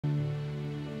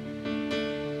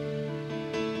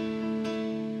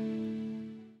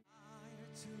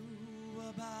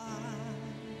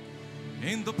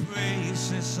in the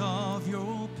praises of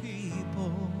your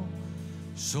people.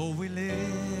 So we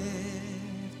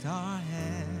lift our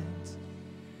hands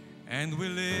and we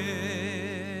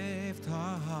lift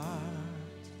our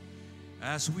hearts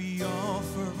as we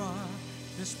offer up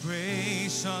this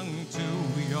praise unto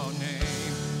your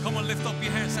name. Come on, lift up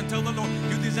your hands and tell the Lord,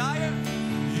 you desire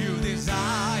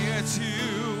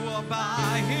to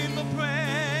abide in the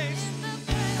praise.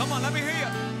 Come on, let me hear you.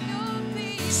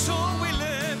 So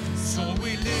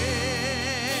we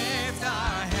lift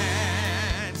our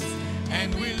hands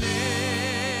and we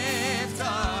lift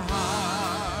our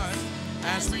hearts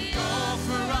as we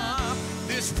offer up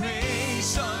this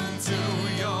praise unto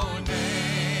your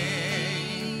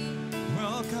name.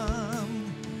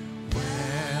 Welcome,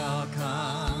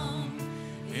 welcome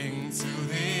into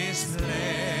this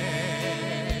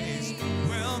place.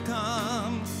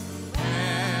 Welcome,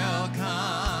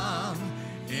 welcome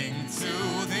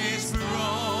into this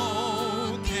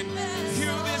broken.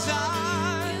 You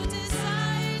desire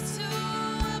to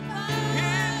abide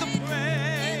in the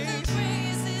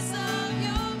praises of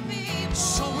your people.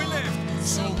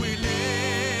 So we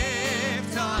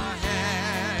lift our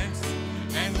hands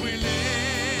and we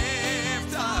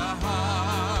lift our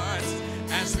hearts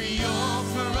as we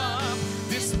offer up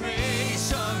this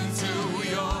praise unto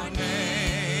your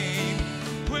name.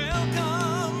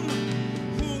 Welcome,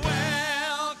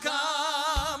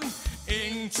 welcome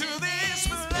into this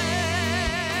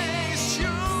place. You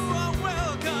are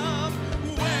welcome,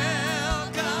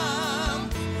 welcome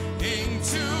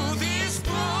into this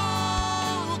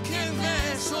broken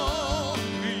vessel.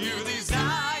 You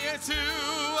desire to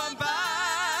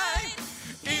abide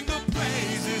in the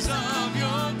praises of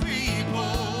your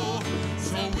people.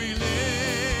 So we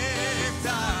lift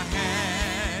our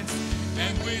hands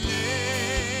and we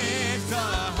lift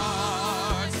our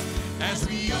hearts as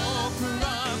we offer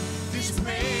up this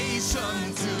praise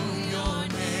unto your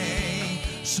name.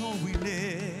 So we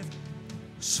lift.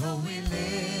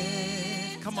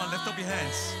 Come on, lift up your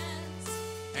hands.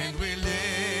 And we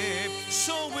lift.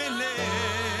 So we lift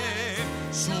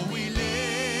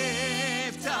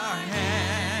our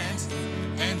hands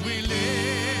and we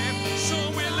lift. So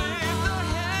we lift our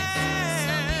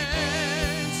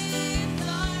hands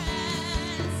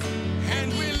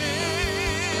and we lift.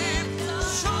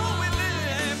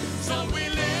 So we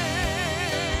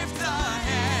lift our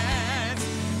hands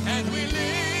and we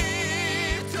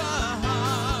lift our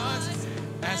hearts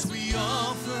as we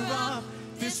offer up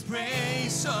this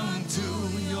praise unto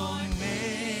your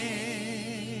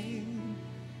name.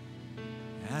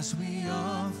 As we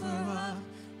offer up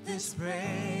this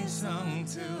praise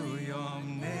unto your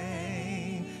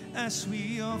name. As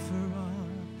we offer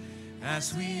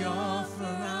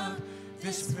up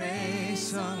this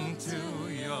praise unto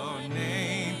your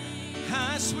name.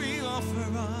 As we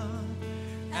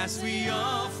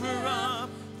offer up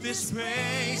this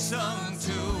praise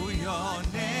unto your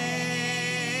name.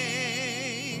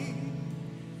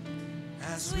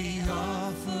 As we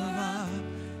offer up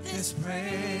this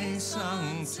praise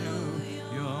unto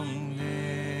your name.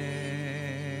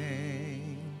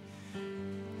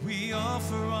 We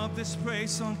offer up this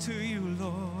praise unto you,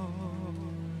 Lord.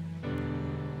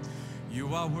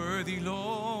 You are worthy,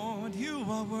 Lord. You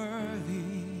are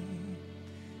worthy.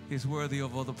 He's worthy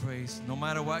of all the praise. No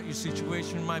matter what your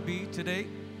situation might be today,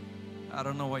 I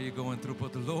don't know what you're going through,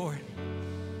 but the Lord,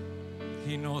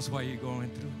 He knows what you're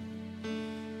going through.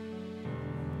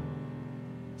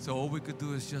 So all we could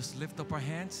do is just lift up our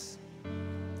hands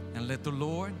and let the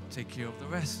Lord take care of the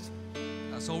rest.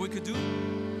 That's all we could do.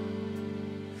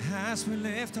 As we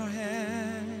lift our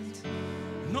hands,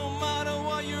 no matter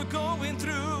what you're going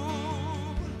through,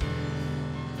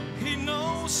 He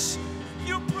knows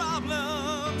your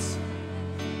problems.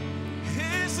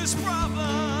 His is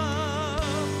problem.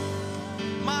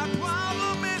 My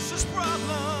problem is His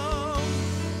problem.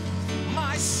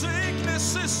 My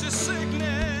sickness is His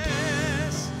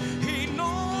sickness. He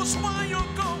knows what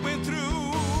you're going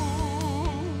through.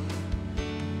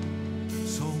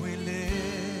 So we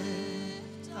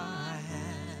lift our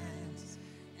hands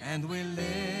and we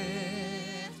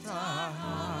lift our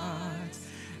hearts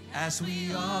as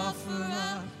we offer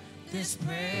up this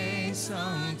praise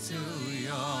unto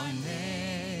your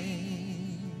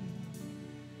name.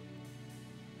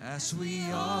 As we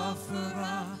offer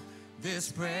up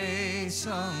this praise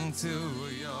unto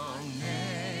your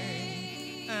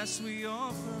name. As we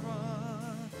offer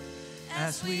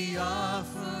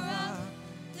up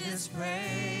this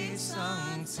praise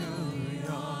unto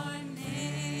your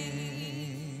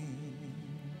name.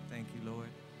 Thank you, Lord.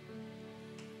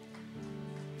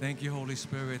 Thank you, Holy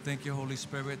Spirit. Thank you, Holy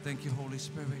Spirit. Thank you, Holy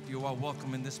Spirit. You are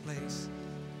welcome in this place.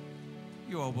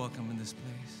 You are welcome in this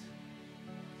place.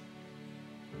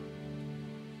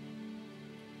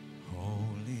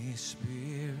 Holy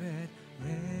Spirit,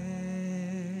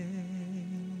 rain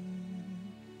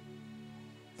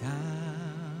down,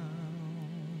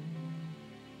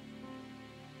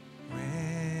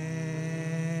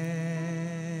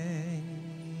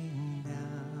 rain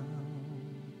down.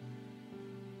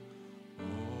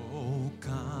 Oh,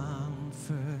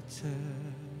 Comforter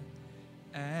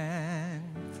and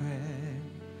friend,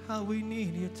 how we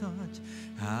need your touch,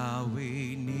 how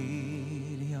we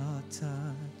need your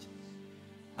touch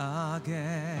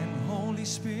again. Holy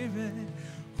Spirit,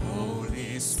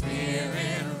 Holy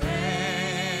Spirit,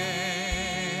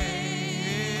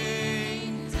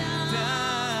 rain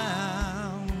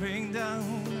down, rain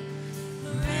down,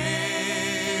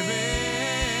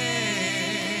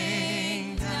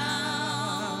 rain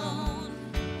down.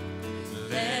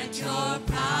 Let your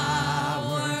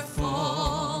power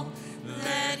fall,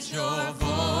 let your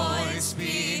voice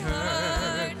be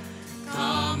heard.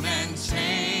 Come and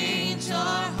change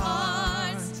our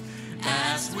hearts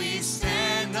as we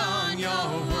stand on your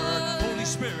word. Holy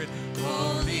Spirit,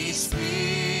 Holy Spirit,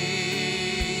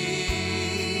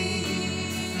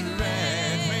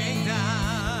 rain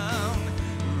down,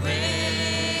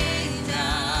 rain down.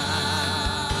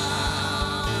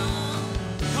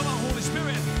 Come on, Holy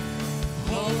Spirit.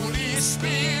 Holy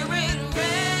Spirit,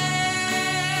 rain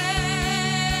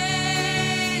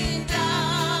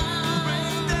down,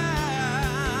 rain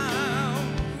down,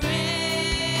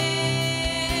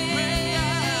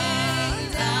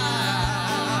 rain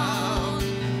down.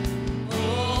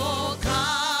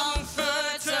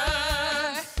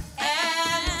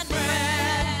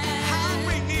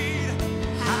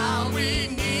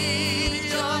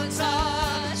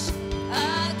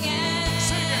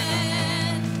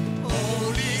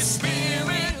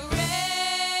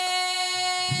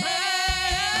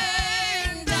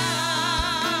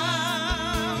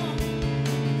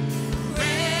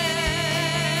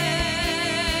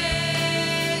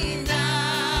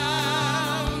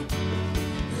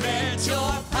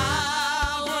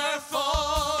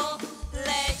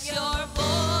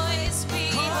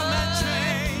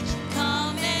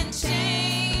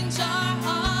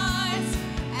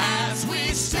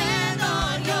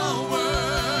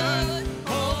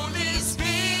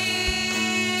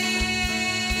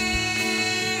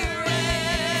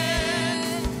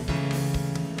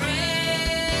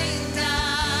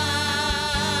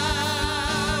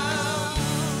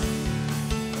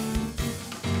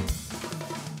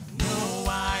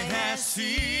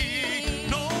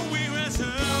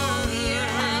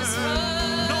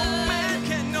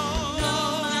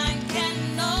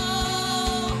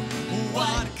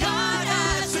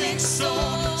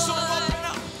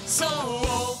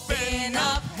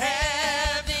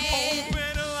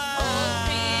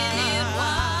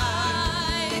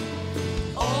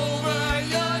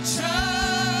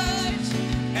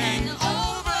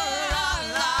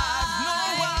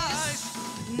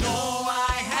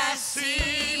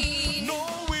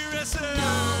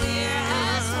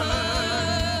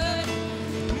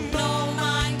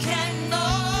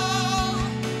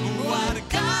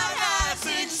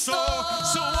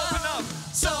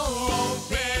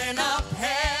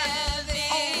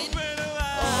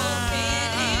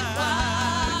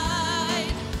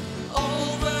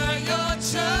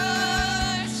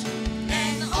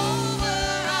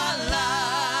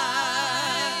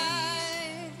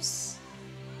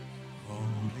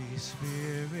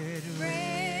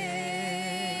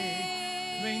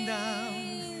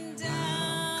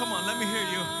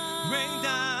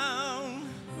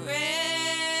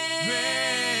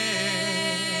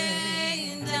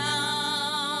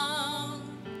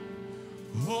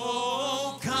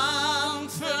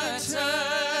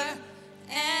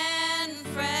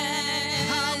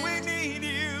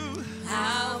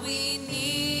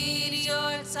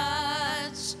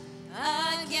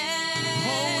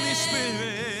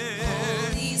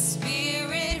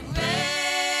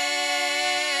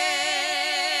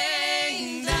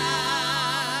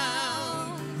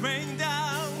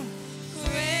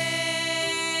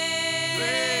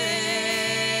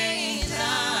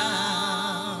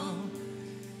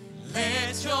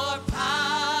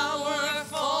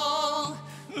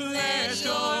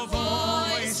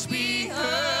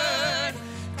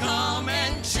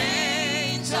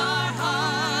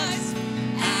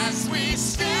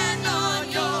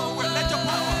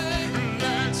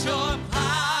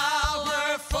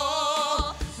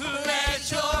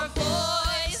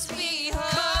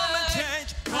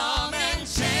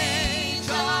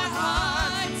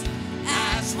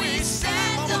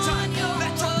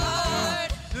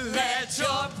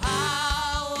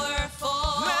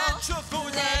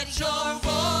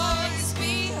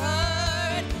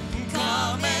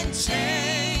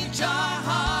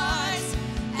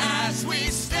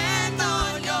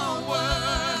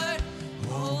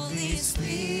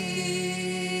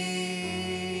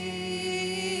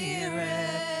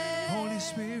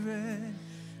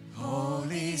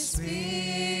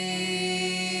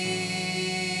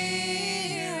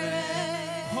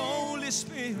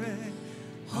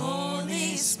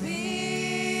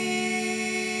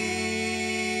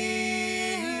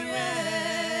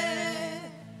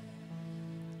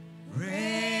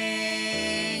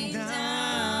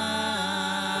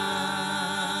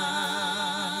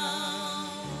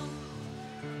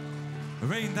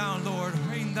 rain down, Lord.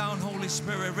 Rain down, Holy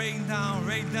Spirit. Rain down,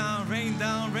 rain down, rain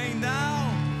down, rain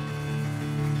down.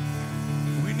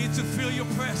 We need to feel your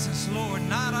presence, Lord.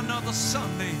 Not another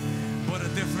Sunday, but a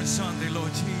different Sunday,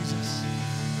 Lord Jesus.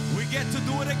 We get to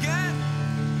do it again.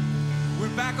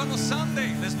 We're back on a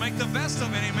Sunday. Let's make the best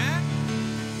of it, amen?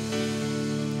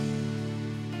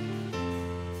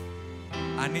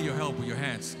 I need your help with your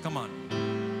hands. Come on.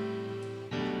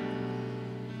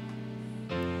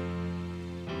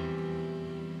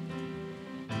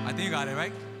 I think you got it,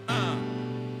 right?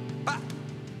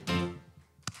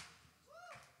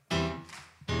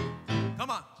 Come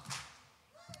on.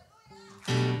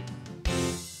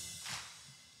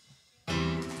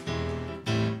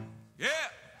 Yeah.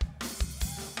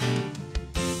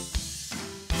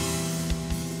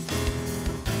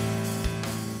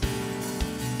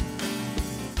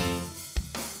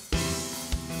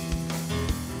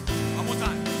 One more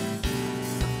time.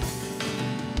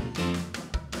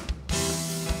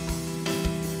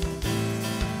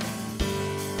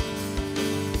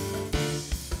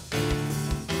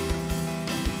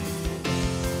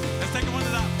 Let's take it one to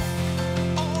that.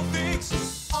 All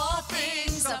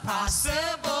things are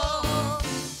possible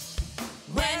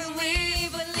when we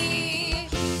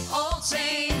believe. All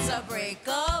chains are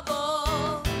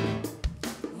breakable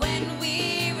when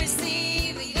we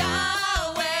receive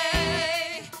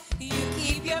Yahweh. You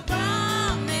keep your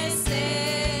promises.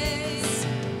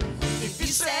 If you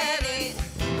said it,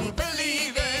 we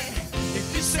believe it.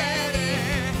 If you said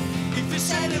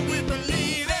it, we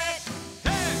believe it.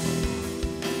 Hey.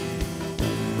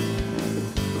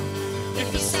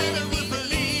 If you said it, we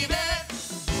believe it.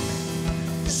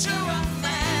 'Cause you're a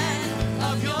man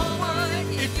of your word.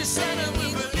 If you said it, we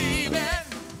believe it.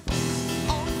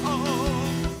 Oh, oh.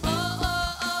 Oh,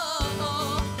 oh, oh,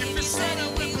 oh. If you said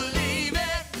it, we believe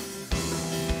it.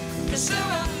 'Cause you're a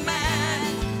man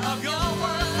of your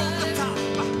word.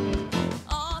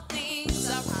 All things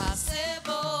are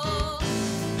possible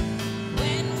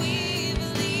when we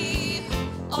believe.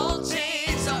 All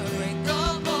chains are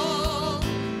breakable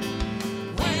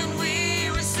when we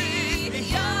receive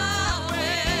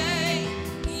Yahweh.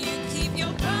 You keep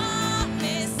your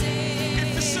promises. If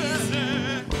you said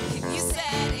it. If you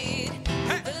said it,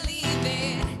 we believe it.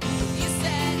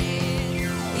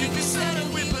 If you said it,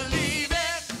 we believe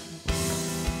it.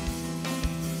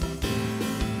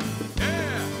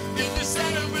 Yeah. If you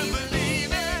said it, we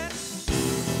believe it.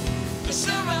 'Cause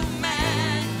you're a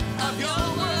man of your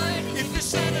word. If you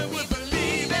said it, we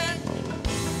believe it.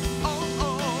 Oh,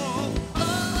 oh. Oh,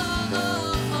 oh,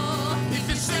 oh, oh. If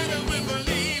you said it, we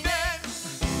believe it.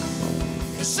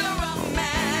 'Cause you're a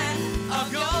man of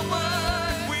your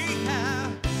word. We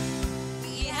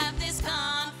have this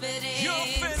confidence. your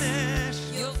finish.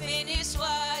 You'll finish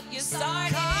what you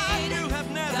started. God, you have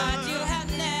never. God, you have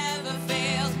never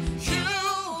failed. You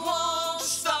won't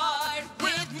start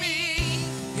with me.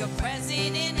 You're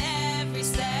present in every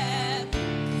step.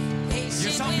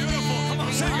 Patient sound with beautiful. Come on,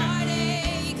 every sing it.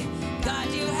 heartache. God,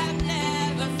 you have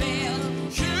never failed.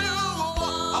 You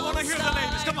won't I wanna hear the start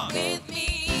ladies. Come on. with me.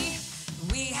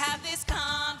 We have this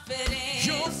confidence.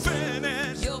 You're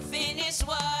finished. You'll finish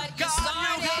what you God,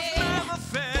 started. you have never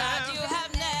failed. God, you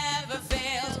have never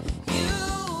failed. You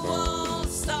won't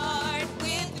start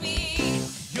with me.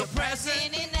 You're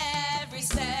present in every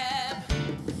step,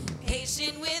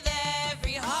 patient with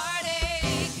every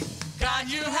heartache. God,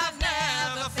 you have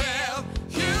never failed.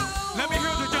 You Let me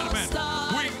hear the gentlemen. won't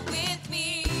start We- with me.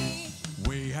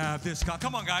 We have this God.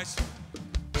 Come on, guys.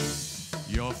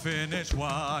 You'll finish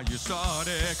what you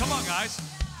started. Come on, guys.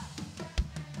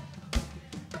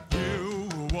 You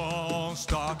won't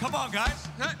stop. Come on, guys.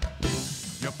 Hey.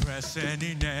 You're present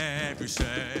in every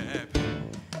step,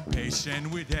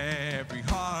 patient with every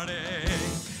heartache.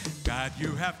 God,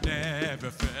 you have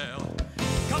never failed.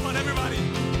 Come on, everybody.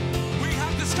 We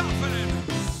have this confidence.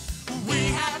 We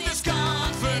have this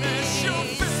confidence. You're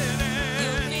You'll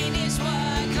finished. finish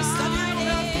what you God, started. you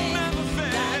have never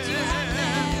failed. God, you have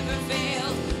never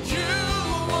failed. You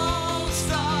won't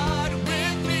start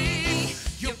with me.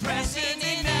 You're present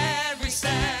in every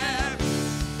step.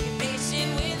 You're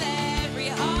patient with every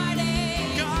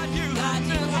heartache. God, you God,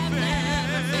 you have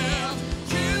never failed.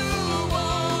 You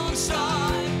won't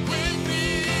start with me.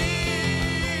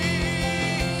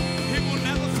 He will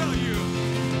never fail you.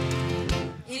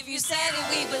 If you said it,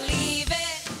 we believe it.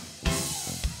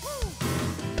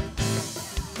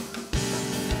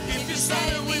 If you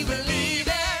said it, we believe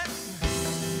it.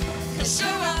 'Cause you're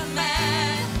a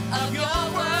man of your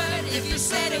word. If you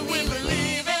said it, we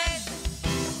believe it.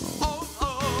 Oh, oh.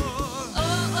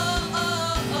 Oh, oh,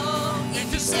 oh, oh.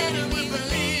 If you said it, we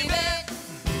believe it.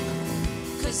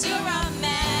 'Cause you're a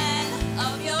man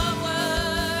of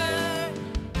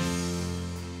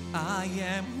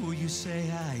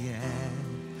say I am.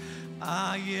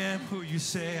 I am who you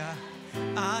say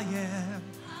I am.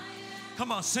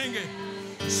 Come on, sing it.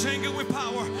 Sing it with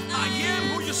power. I am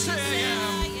who you say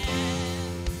I am.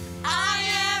 I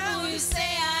am who you say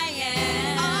I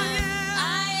am. I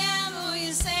am who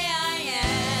you say I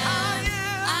am.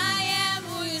 I am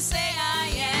who you say I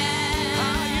am. I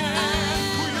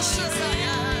am who you say I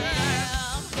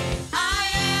am. I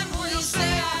am who you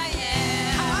say I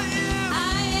am.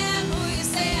 I am who you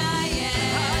say I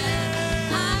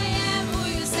am. I am who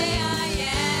you say I am.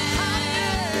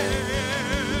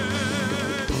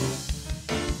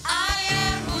 I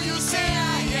am who you say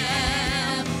I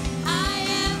am. I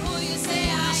am who you say I am. I am who you say I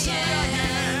am.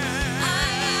 I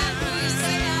am who you say I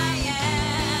am.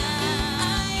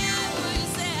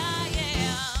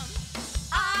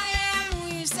 I am who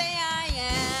you say I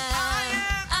am. I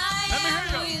am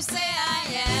who you say I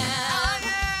am.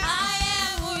 I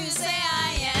am who you say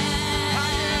I am. I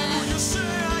am who you say I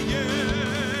am.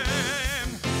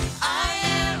 I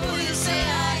am who you say I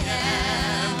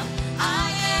am.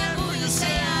 I am who you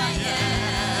say I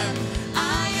am.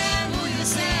 I am who you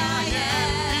say I am.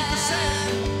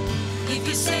 If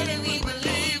you say that we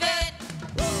believe it.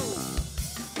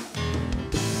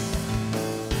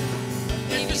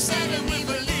 If you say that we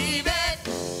believe it.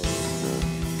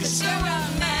 'Cause you're a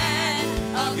man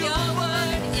of your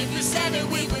word. If you say that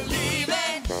we believe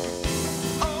it.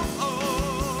 Oh,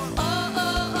 oh. Oh,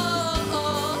 oh, oh,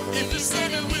 oh. If you say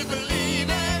that we believe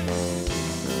it.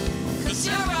 'Cause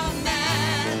you're a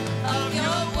man of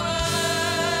your word.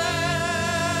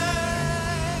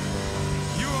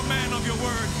 You're a man of your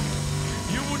word.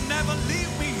 You will never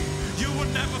leave me. You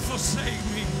will never forsake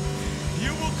me.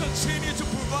 You will continue to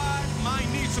provide my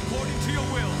needs according to your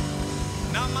will.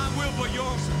 Not my will, but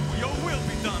yours. Your will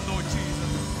be done, Lord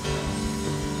Jesus.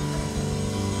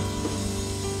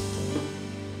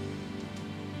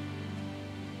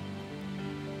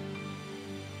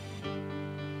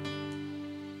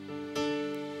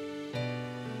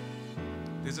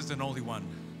 This is an only one.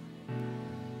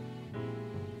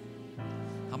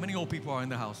 How many old people are in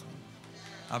the house?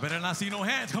 I better not see no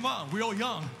hands. Come on, we all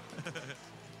young.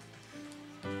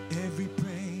 Every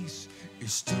praise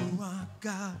is to our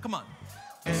God. Come on.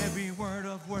 Every word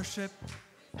of worship.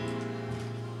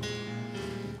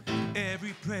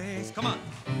 Every praise. Come on.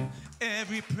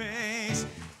 Every praise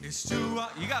is to our.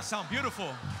 You guys sound beautiful.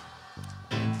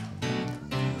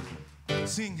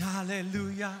 Sing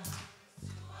hallelujah.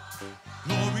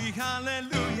 Glory,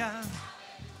 hallelujah.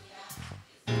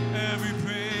 Every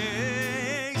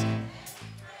praise.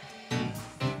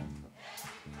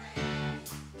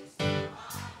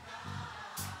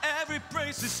 Every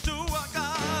praise is to our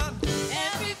God.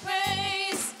 Every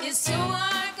praise is to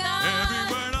our God.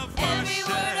 Every word of worship. Every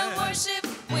word of worship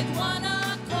with one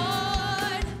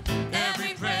accord.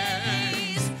 Every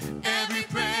praise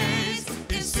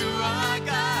is to our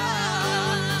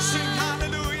God. Sing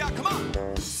hallelujah. Come on.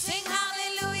 Sing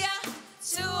hallelujah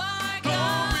to our Glory,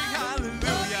 God.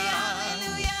 hallelujah.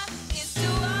 Hallelujah is to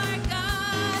our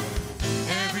God.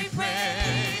 Every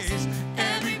praise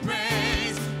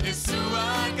is to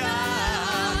our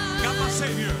God. God must say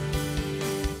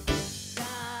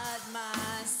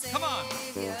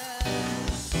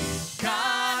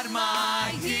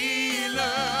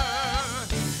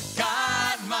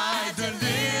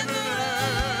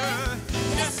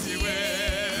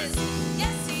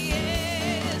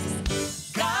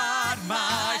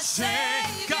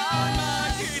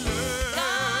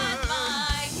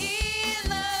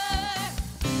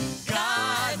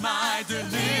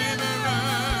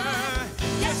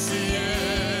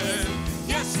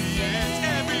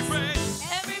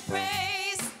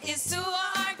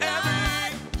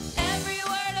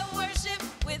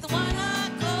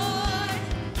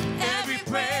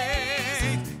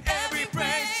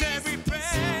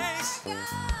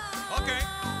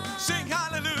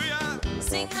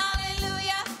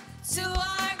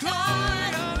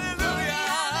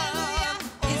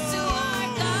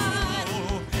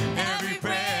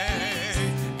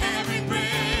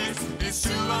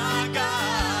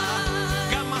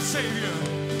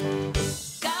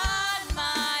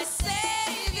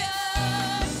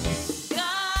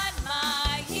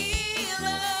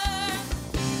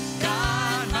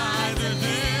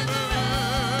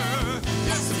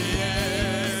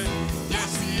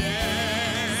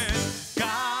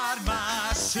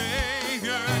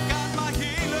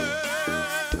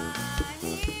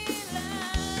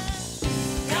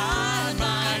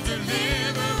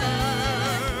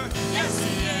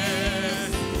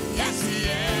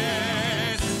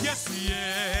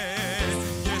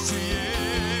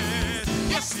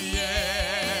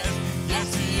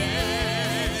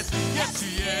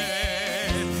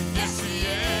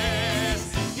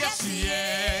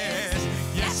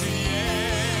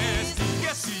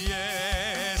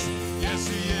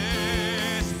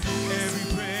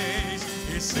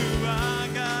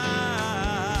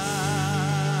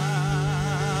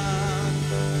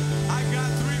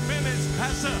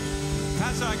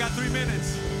Pastor, I got 3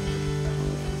 minutes.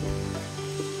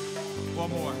 One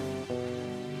more.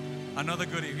 Another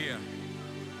goodie here.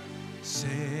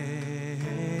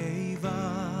 Save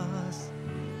us,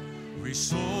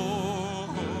 restore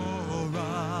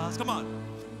us. Come on.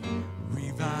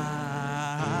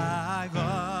 Revive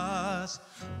us,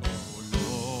 oh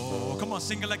Lord. Come on,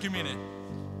 sing it like you mean it.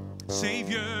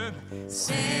 Savior,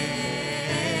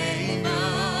 Save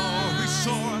us,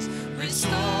 restore us,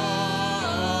 restore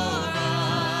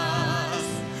us,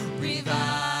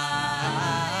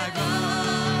 revive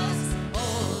us,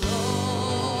 oh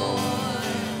Lord,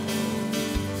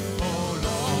 oh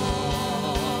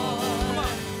Lord. Come on.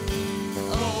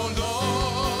 Oh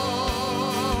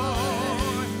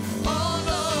Lord, oh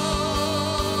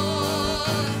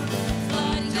Lord.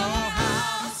 Flood your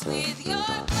house with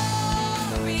your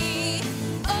glory,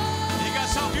 you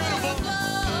guys sound beautiful.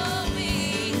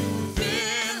 overflowing.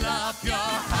 Fill up your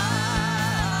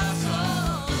house,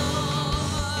 Oh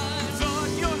Lord.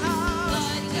 flood your house,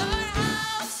 Flood your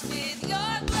house with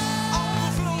your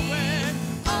overflowing,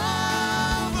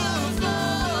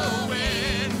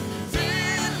 overflowing.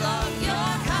 Fill up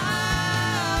your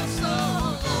house,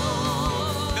 oh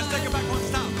Lord. Let's take it back one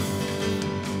stop.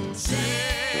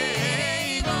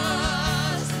 Save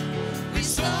us,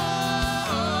 restore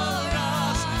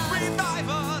us, Revive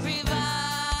us,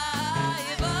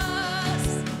 revive us,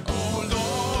 oh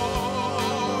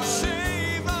Lord.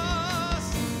 Save us,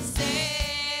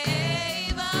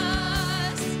 save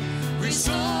us,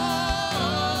 restore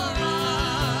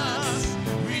us,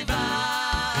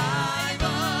 revive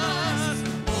us,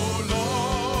 oh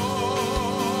Lord.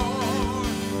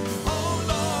 Oh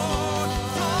Lord,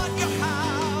 flood your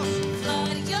house,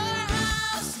 flood your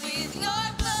house with your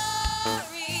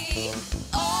glory,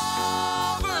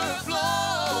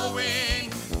 overflowing.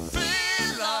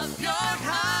 Fill up your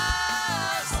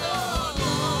house, oh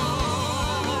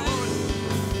Lord.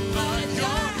 Flood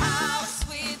your house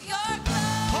with your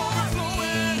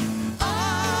glory,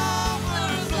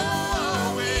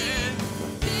 overflowing.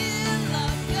 Fill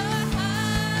up your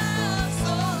house,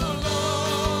 oh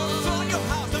Lord. flood your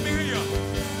house, let me hear you.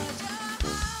 Flood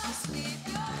your house with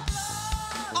your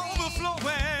glory,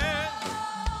 Overflowing,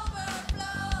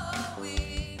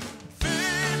 overflowing.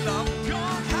 fill up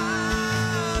your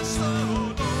house,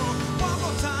 oh Lord. One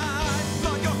more time,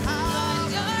 flood your Flood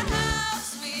house, your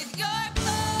house with your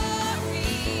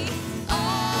glory,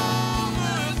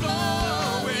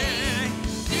 overflowing.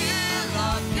 Fill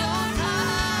up your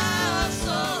house,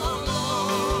 oh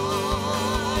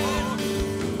Lord.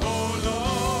 oh Lord,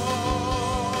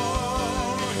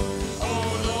 oh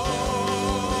Lord,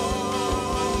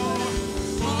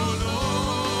 oh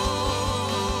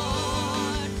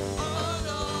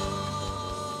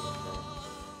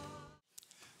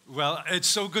Well, it's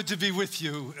so good to be with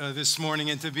you this morning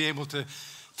and to be able to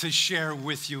share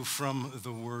with you from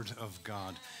the Word of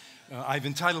God. I've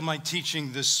entitled my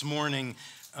teaching this morning,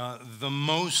 The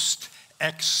Most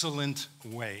Excellent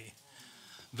Way.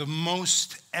 The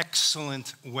Most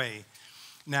Excellent Way.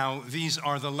 Now, these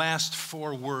are the last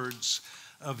 4 words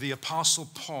of the Apostle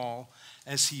Paul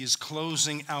as he is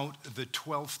closing out the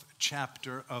 12th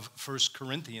chapter of 1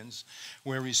 Corinthians,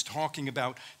 where he's talking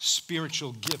about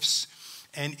spiritual gifts.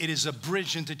 And it is a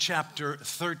bridge into chapter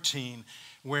 13,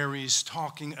 where he's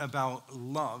talking about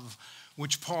love,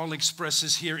 which Paul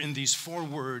expresses here in these 4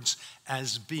 words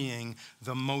as being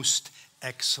the most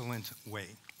excellent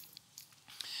way.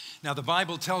 Now, the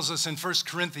Bible tells us in 1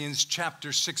 Corinthians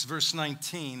chapter 6, verse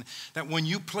 19, that when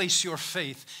you place your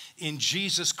faith in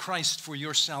Jesus Christ for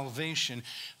your salvation,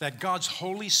 that God's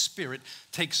Holy Spirit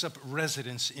takes up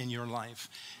residence in your life.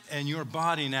 And your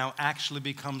body now actually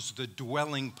becomes the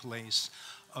dwelling place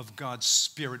of God's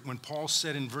Spirit. When Paul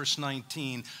said in verse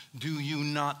 19, do you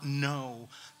not know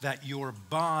that your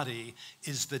body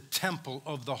is the temple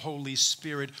of the Holy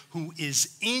Spirit who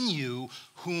is in you,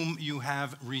 whom you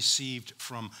have received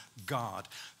from God?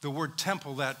 The word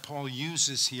temple that Paul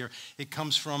uses here, it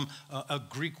comes from a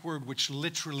Greek word which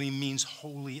literally means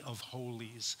holy of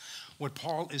holies. What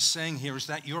Paul is saying here is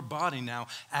that your body now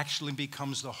actually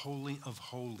becomes the holy of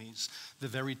holies, the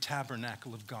very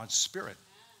tabernacle of God's Spirit.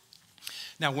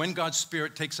 Now, when God's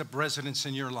Spirit takes up residence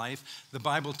in your life, the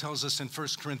Bible tells us in 1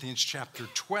 Corinthians chapter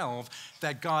 12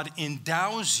 that God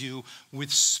endows you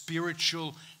with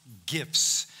spiritual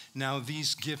gifts. Now,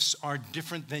 these gifts are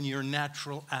different than your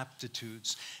natural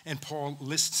aptitudes. And Paul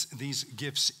lists these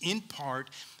gifts in part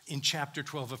in chapter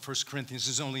 12 of 1 Corinthians.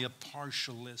 There's only a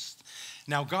partial list.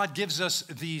 Now, God gives us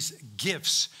these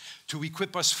gifts to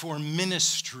equip us for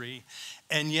ministry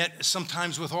And yet,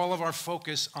 sometimes with all of our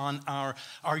focus on our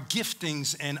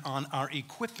giftings and on our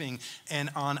equipping and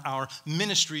on our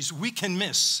ministries, we can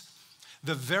miss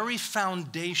the very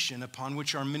foundation upon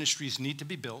which our ministries need to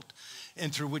be built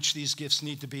and through which these gifts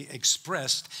need to be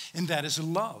expressed, and that is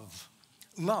love.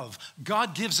 Love.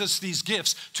 God gives us these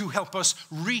gifts to help us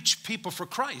reach people for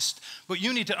Christ. But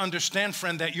you need to understand,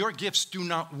 friend, that your gifts do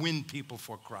not win people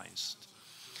for Christ.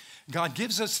 God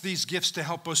gives us these gifts to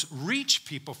help us reach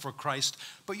people for Christ,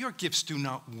 but your gifts do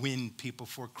not win people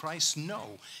for Christ.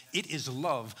 No, it is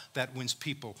love that wins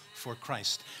people for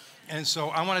Christ. And so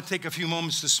I want to take a few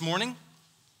moments this morning,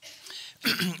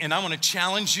 and I want to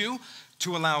challenge you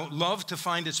to allow love to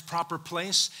find its proper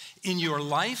place in your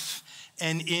life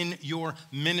and in your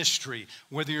ministry,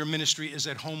 whether your ministry is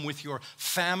at home with your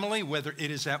family, whether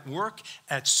it is at work,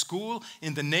 at school,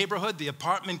 in the neighborhood, the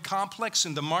apartment complex,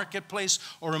 in the marketplace,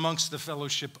 or amongst the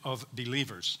fellowship of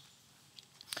believers.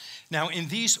 Now, in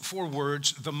these 4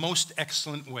 words, the most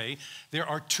excellent way, there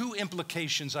are 2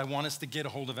 implications I want us to get a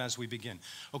hold of as we begin.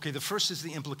 Okay, the first is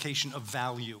the implication of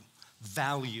value.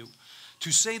 Value.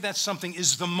 To say that something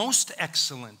is the most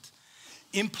excellent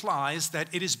implies that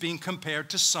it is being compared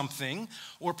to something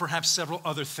or perhaps several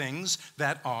other things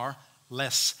that are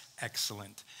less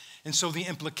excellent. And so the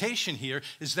implication here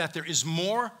is that there is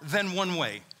more than one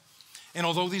way. And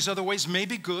although these other ways may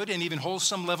be good and even hold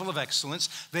some level of excellence,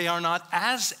 they are not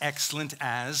as excellent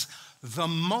as the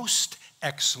most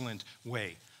excellent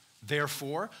way.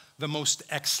 Therefore, the most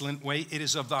excellent way, it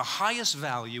is of the highest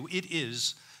value, it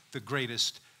is the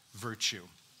greatest virtue.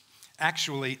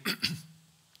 Actually,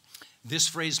 this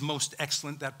phrase, most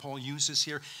excellent, that Paul uses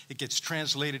here, it gets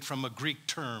translated from a Greek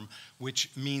term which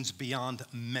means beyond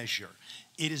measure.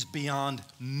 It is beyond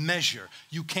measure.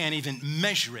 You can't even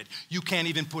measure it. You can't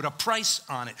even put a price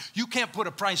on it. You can't put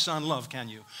a price on love, can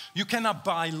you? You cannot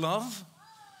buy love,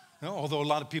 no, although a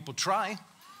lot of people try.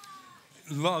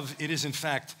 Love, it is in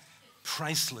fact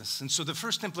priceless. And so the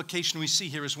first implication we see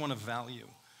here is one of value.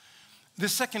 The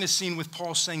second is seen with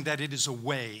Paul saying that it is a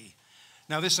way.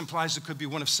 Now, this implies it could be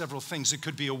one of several things. It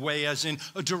could be a way as in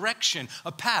a direction,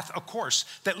 a path, a course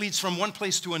that leads from one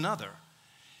place to another.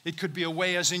 It could be a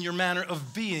way as in your manner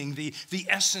of being, the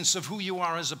essence of who you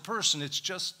are as a person. It's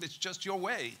just your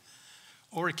way.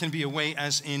 Or it can be a way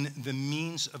as in the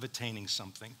means of attaining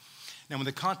something. Now, in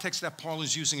the context that Paul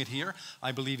is using it here,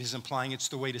 I believe he's implying it's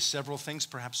the way to several things,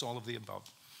 perhaps all of the above.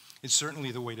 It's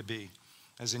certainly the way to be,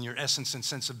 as in your essence and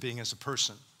sense of being as a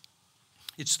person.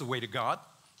 It's the way to God.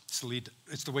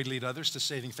 It's the way to lead others to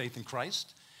saving faith in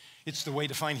Christ. It's the way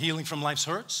to find healing from life's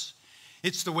hurts.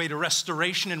 It's the way to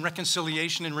restoration and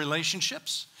reconciliation in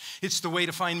relationships. It's the way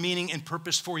to find meaning and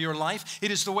purpose for your life.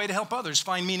 It is the way to help others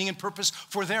find meaning and purpose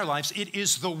for their lives. It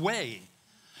is the way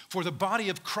for the body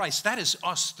of Christ, that is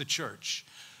us, the church,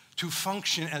 to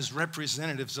function as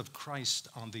representatives of Christ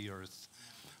on the earth.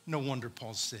 No wonder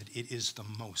Paul said it is the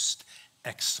most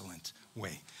excellent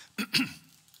way.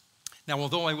 Now,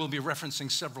 although I will be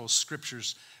referencing several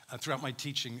scriptures throughout my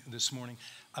teaching this morning,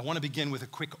 I want to begin with a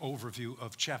quick overview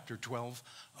of chapter 12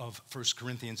 of 1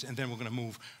 Corinthians, and then we're going to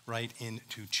move right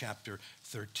into chapter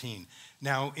 13.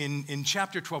 Now, in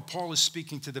chapter 12, Paul is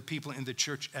speaking to the people in the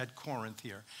church at Corinth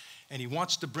here, and he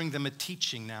wants to bring them a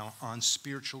teaching now on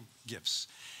spiritual gifts.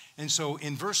 And so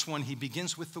in verse 1, he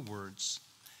begins with the words,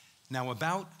 "Now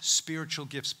about spiritual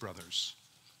gifts, brothers,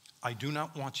 I do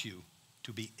not want you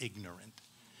to be ignorant."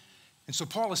 And so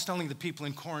Paul is telling the people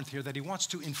in Corinth here that he wants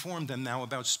to inform them now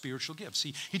about spiritual gifts.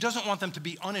 He doesn't want them to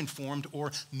be uninformed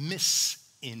or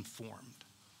misinformed.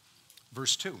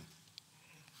 Verse 2,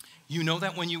 "You know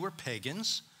that when you were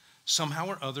pagans, somehow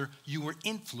or other you were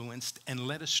influenced and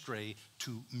led astray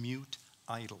to mute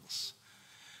idols."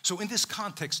 So in this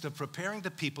context of preparing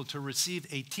the people to receive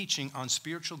a teaching on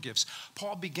spiritual gifts,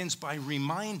 Paul begins by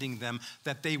reminding them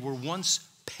that they were once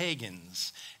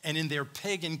pagans, and in their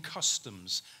pagan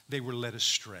customs, they were led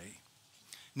astray.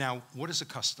 Now, what is a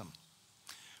custom?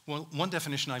 Well, one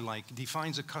definition I like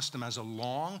defines a custom as a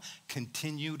long,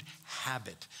 continued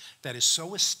habit that is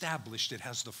so established it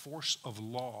has the force of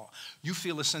law. You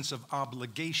feel a sense of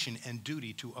obligation and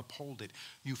duty to uphold it.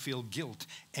 You feel guilt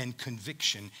and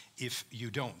conviction if you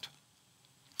don't.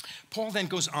 Paul then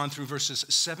goes on through verses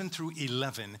 7 through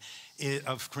 11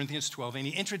 of Corinthians 12, and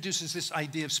he introduces this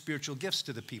idea of spiritual gifts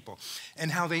to the people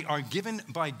and how they are given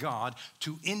by God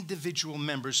to individual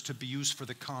members to be used for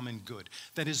the common good.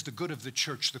 That is, the good of the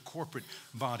church, the corporate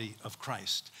body of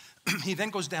Christ. He then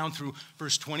goes down through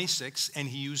verse 26, and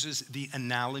he uses the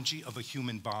analogy of a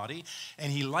human body,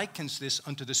 and he likens this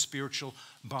unto the spiritual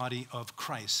body of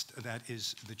Christ, that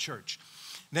is the church.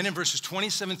 Then in verses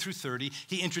 27 through 30,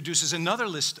 he introduces another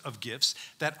list of gifts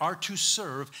that are to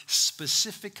serve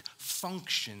specific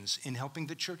functions in helping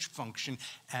the church function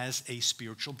as a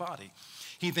spiritual body.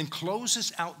 He then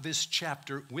closes out this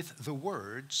chapter with the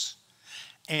words,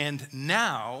 "And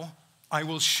now I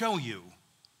will show you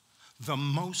the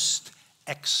most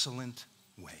excellent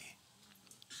way."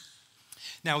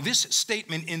 Now, this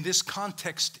statement in this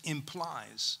context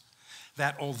implies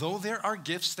that although there are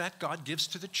gifts that God gives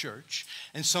to the church,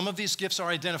 and some of these gifts are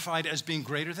identified as being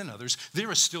greater than others,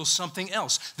 there is still something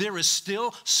else. There is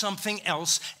still something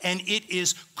else, and it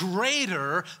is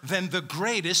greater than the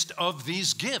greatest of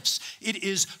these gifts. It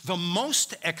is the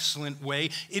most excellent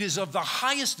way. It is of the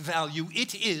highest value.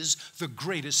 It is the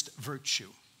greatest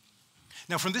virtue.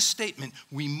 Now, from this statement,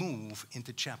 we move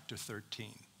into chapter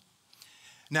 13.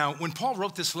 Now, when Paul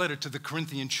wrote this letter to the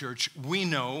Corinthian church, we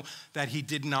know that he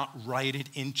did not write it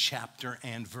in chapter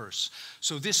and verse.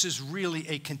 So this is really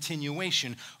a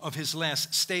continuation of his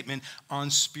last statement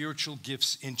on spiritual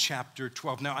gifts in chapter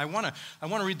 12. Now, I want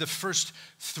to read the first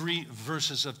 3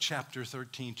 verses of chapter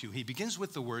 13 to you. He begins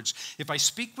with the words, "If I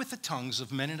speak with the tongues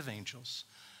of men and of angels,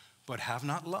 but have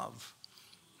not love,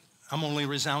 I'm only a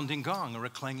resounding gong or a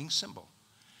clanging cymbal.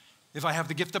 If I have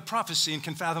the gift of prophecy and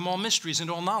can fathom all mysteries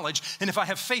and all knowledge, and if I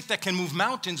have faith that can move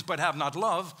mountains but have not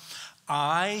love,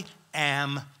 I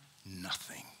am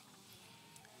nothing.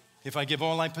 If I give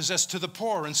all I possess to the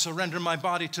poor and surrender my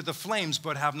body to the flames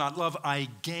but have not love, I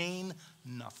gain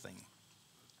nothing."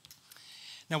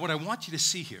 Now, what I want you to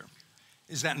see here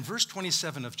is that in verse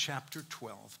 27 of chapter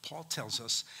 12, Paul tells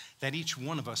us that each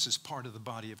one of us is part of the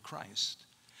body of Christ.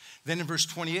 Then in verse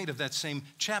 28 of that same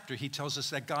chapter, he tells us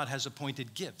that God has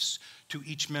appointed gifts to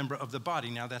each member of the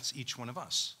body. Now, that's each one of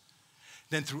us.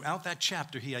 Then throughout that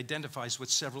chapter, he identifies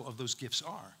what several of those gifts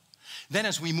are. Then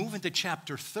as we move into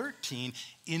chapter 13,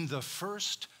 in the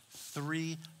first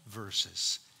 3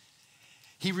 verses,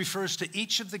 he refers to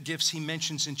each of the gifts he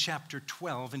mentions in chapter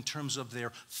 12 in terms of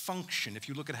their function. If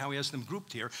you look at how he has them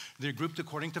grouped here, they're grouped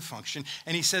according to function.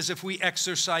 And he says if we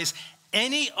exercise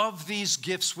any of these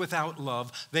gifts without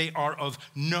love, they are of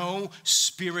no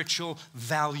spiritual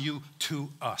value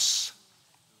to us.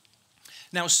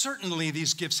 Now, certainly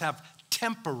these gifts have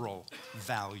temporal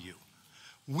value.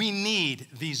 We need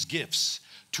these gifts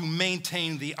to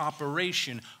maintain the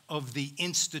operation of the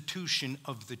institution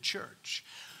of the church.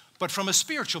 But from a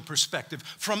spiritual perspective,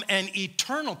 from an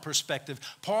eternal perspective,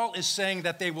 Paul is saying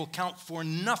that they will count for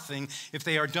nothing if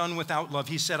they are done without love.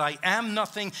 He said, I am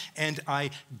nothing and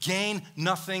I gain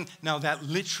nothing. Now that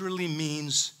literally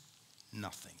means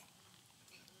nothing.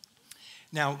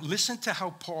 Now listen to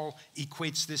how Paul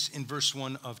equates this in verse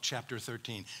 1 of chapter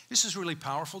 13. This is really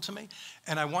powerful to me,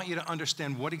 and I want you to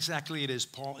understand what exactly it is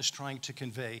Paul is trying to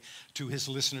convey to his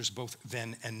listeners both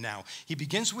then and now. He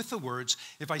begins with the words,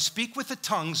 if I speak with the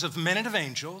tongues of men and of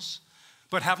angels,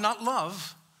 but have not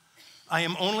love, I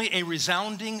am only a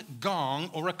resounding gong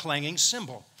or a clanging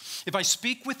cymbal. If I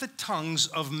speak with the tongues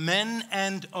of men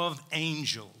and of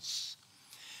angels.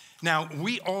 Now,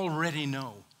 we already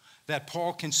know that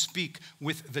Paul can speak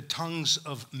with the tongues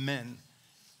of men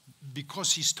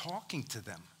because he's talking to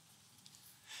them.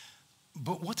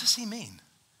 But what does he mean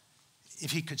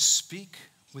if he could speak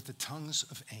with the tongues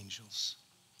of angels?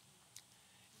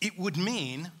 It would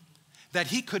mean that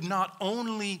he could not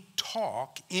only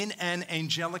talk in an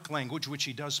angelic language, which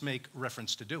he does make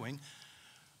reference to doing,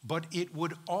 but it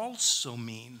would also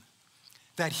mean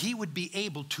that he would be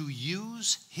able to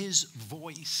use his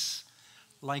voice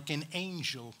like an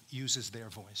angel uses their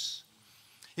voice.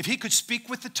 If he could speak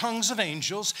with the tongues of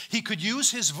angels, he could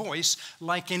use his voice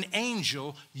like an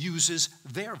angel uses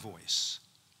their voice.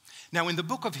 Now, in the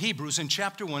book of Hebrews, in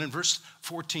chapter 1, in verse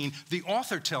 14, the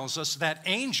author tells us that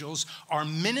angels are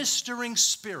ministering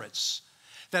spirits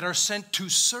that are sent to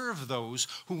serve those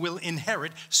who will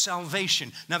inherit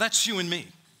salvation. Now, that's you and me.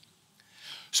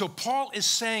 So Paul is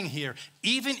saying here,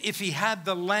 even if he had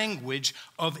the language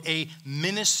of a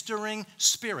ministering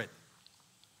spirit,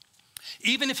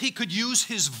 even if he could use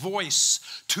his voice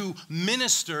to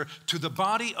minister to the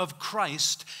body of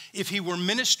Christ, if he were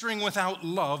ministering without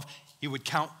love, he would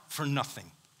count for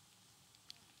nothing.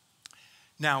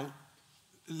 Now,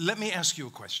 let me ask you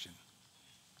a question.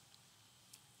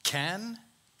 Can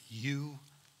you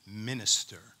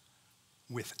minister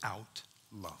without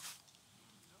love?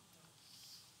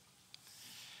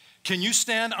 Can you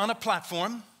stand on a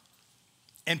platform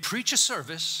and preach a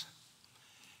service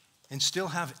and still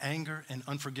have anger and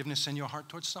unforgiveness in your heart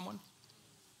towards someone?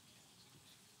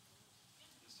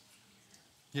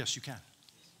 Yes, you can.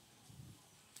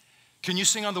 Can you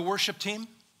sing on the worship team,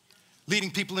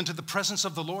 leading people into the presence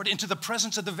of the Lord, into the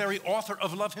presence of the very author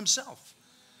of love himself,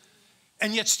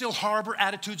 and yet still harbor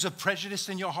attitudes of prejudice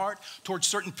in your heart towards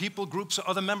certain people, groups, or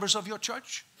other members of your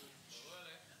church?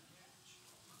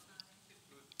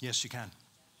 Yes, you can.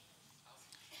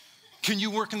 Can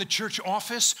you work in the church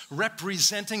office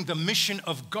representing the mission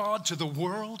of God to the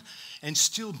world and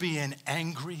still be an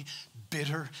angry,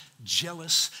 bitter,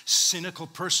 jealous, cynical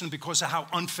person because of how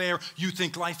unfair you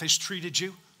think life has treated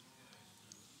you?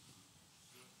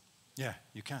 Yeah,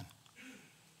 you can.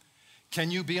 Can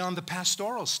you be on the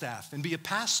pastoral staff and be a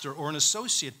pastor or an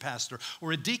associate pastor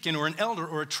or a deacon or an elder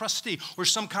or a trustee or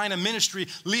some kind of ministry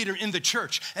leader in the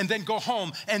church and then go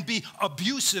home and be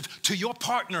abusive to your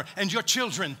partner and your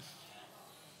children?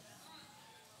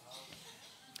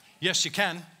 Yes, you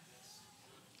can.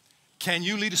 Can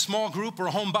you lead a small group or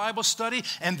a home Bible study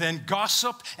and then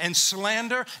gossip and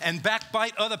slander and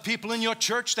backbite other people in your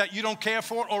church that you don't care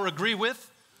for or agree with?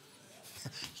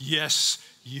 Yes,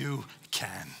 you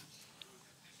can.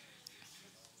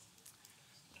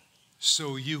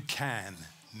 So you can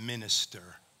minister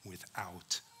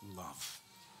without love.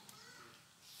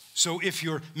 So if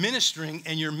you're ministering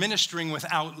and you're ministering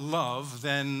without love,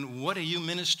 then what are you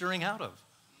ministering out of?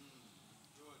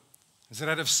 Is it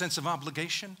out of a sense of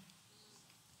obligation?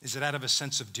 Is it out of a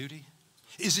sense of duty?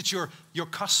 Is it your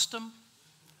custom?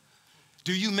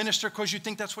 Do you minister because you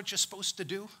think that's what you're supposed to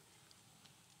do?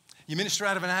 You minister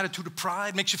out of an attitude of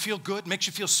pride, makes you feel good, makes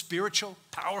you feel spiritual,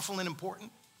 powerful, and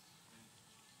important?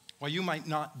 Well, you might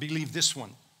not believe this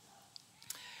one,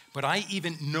 but I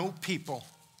even know people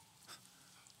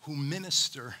who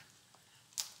minister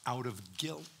out of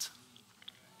guilt.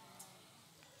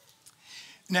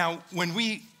 Now, when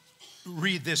we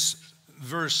read this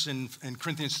verse in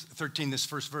Corinthians 13, this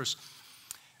first verse,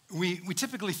 we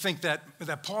typically think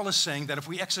that Paul is saying that if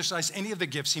we exercise any of the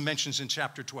gifts he mentions in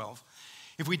chapter 12,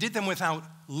 if we did them without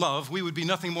love, we would be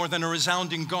nothing more than a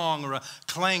resounding gong or a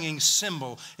clanging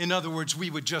cymbal. In other words,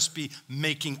 we would just be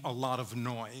making a lot of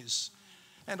noise.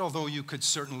 And although you could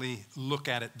certainly look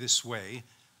at it this way,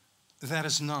 that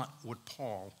is not what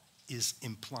Paul is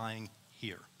implying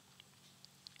here.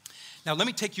 Now, let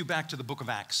me take you back to the book of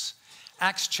Acts.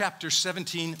 Acts chapter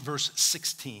 17, verse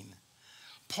 16.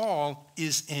 Paul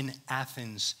is in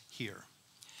Athens here.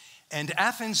 And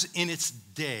Athens in its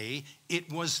day,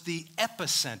 it was the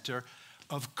epicenter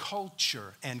of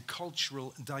culture and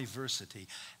cultural diversity.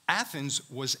 Athens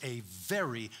was a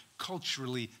very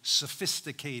culturally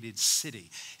sophisticated city.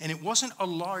 And it wasn't a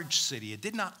large city. It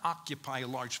did not occupy a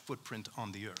large footprint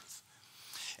on the earth.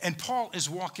 And Paul is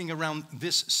walking around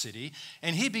this city,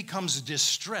 and he becomes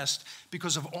distressed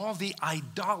because of all the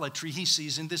idolatry he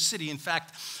sees in this city. In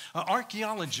fact,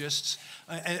 archaeologists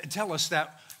tell us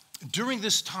that during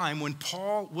this time when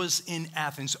Paul was in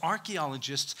Athens,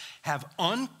 archaeologists have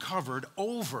uncovered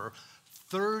over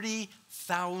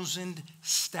 30,000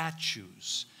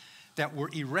 statues that were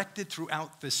erected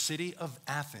throughout the city of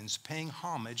Athens, paying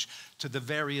homage to the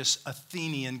various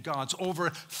Athenian gods. Over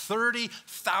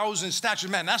 30,000 statues.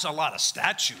 Man, that's a lot of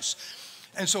statues.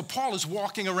 And so Paul is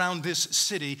walking around this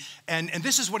city, and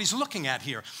this is what he's looking at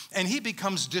here. And he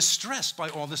becomes distressed by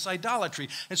all this idolatry.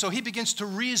 And so he begins to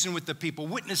reason with the people,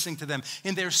 witnessing to them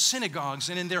in their synagogues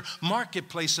and in their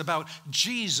marketplace about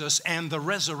Jesus and the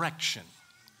resurrection.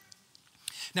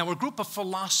 Now, a group of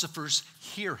philosophers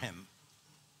hear him,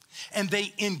 and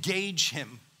they engage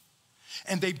him,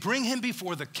 and they bring him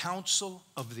before the council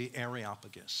of the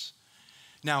Areopagus.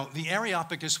 Now, the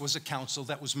Areopagus was a council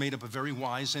that was made up of very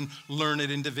wise and learned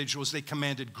individuals. They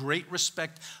commanded great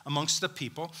respect amongst the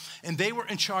people, and they were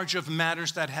in charge of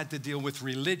matters that had to deal with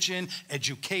religion,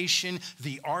 education,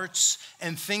 the arts,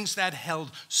 and things that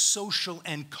held social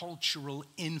and cultural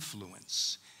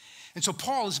influence. And so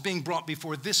Paul is being brought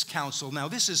before this council. Now,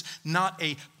 this is not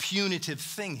a punitive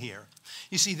thing here.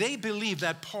 You see, they believe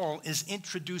that Paul is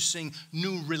introducing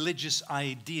new religious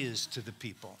ideas to the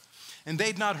people. And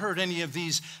they'd not heard any of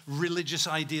these religious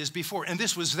ideas before. And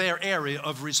this was their area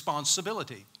of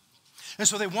responsibility. And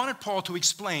so they wanted Paul to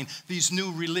explain these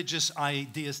new religious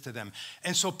ideas to them.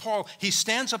 And so Paul, he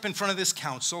stands up in front of this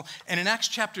council. And in Acts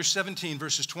chapter 17,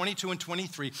 verses 22 and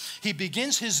 23, he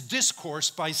begins his discourse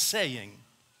by saying,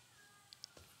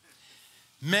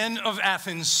 "Men of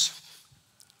Athens,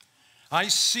 I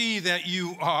see that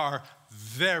you are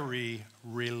very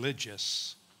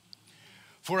religious.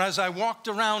 For as I walked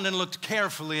around and looked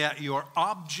carefully at your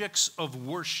objects of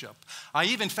worship, I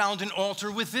even found an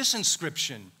altar with this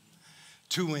inscription,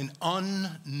 to an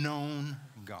unknown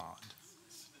God.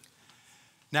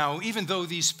 Now, even though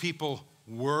these people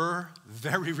were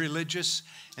very religious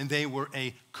and they were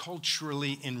a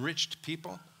culturally enriched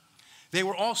people, they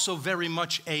were also very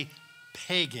much a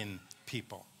pagan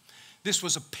people. This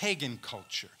was a pagan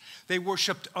culture. They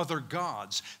worshiped other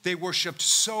gods. They worshiped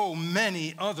so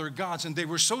many other gods, and they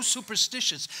were so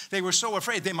superstitious, they were so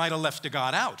afraid they might have left a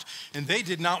god out. And they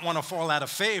did not want to fall out of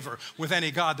favor with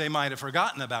any god they might have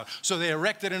forgotten about. So they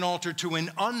erected an altar to an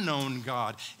unknown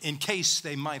God in case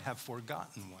they might have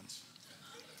forgotten one.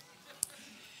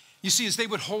 You see, as they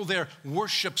would hold their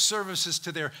worship services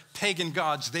to their pagan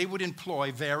gods, they would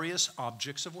employ various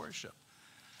objects of worship.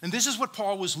 And this is what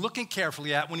Paul was looking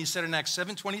carefully at when he said in Acts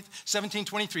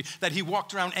 17:23 that he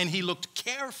walked around and he looked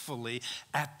carefully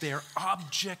at their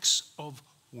objects of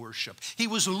worship. He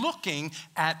was looking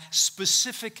at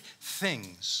specific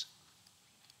things.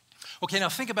 Okay, now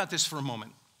think about this for a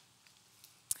moment.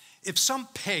 If some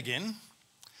pagan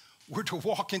were to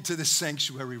walk into this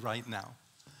sanctuary right now,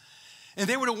 and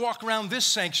they were to walk around this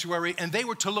sanctuary and they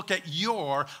were to look at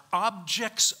your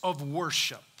objects of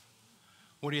worship,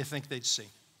 what do you think they'd see?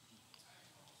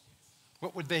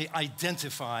 What would they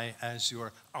identify as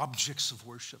your objects of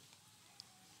worship?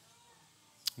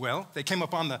 Well, they came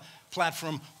up on the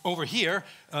platform over here.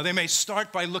 They may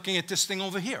start by looking at this thing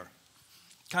over here.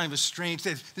 Kind of a strange,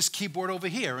 this keyboard over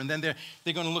here. And then they're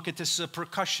going to look at this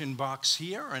percussion box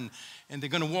here. And they're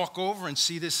going to walk over and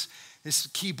see this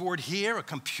keyboard here, a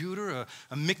computer,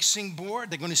 a mixing board.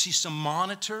 They're going to see some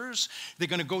monitors. They're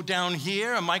going to go down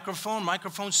here, a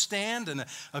microphone stand, and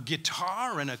a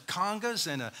guitar, and a congas,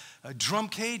 and a drum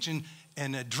cage,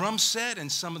 and a drum set,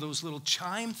 and some of those little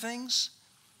chime things.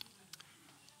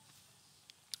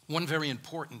 One very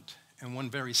important and one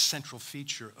very central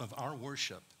feature of our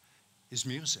worship is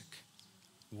music.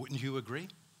 Wouldn't you agree?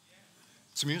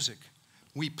 It's music.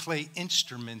 We play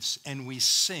instruments and we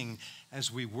sing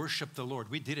as we worship the Lord.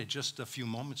 We did it just a few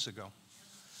moments ago.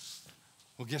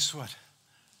 Well, guess what?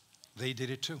 They did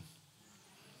it too.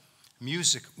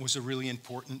 Music was a really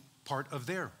important part of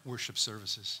their worship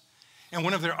services. And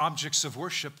one of their objects of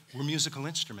worship were musical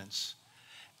instruments.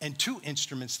 And two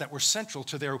instruments that were central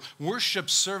to their worship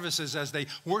services as they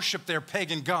worshiped their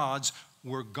pagan gods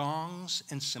were gongs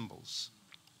and cymbals.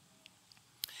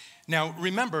 Now,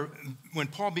 remember, when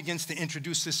Paul begins to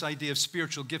introduce this idea of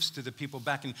spiritual gifts to the people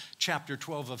back in chapter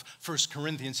 12 of 1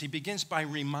 Corinthians, he begins by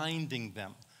reminding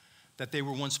them that they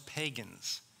were once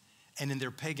pagans, and in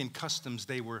their pagan customs,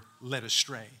 they were led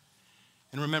astray.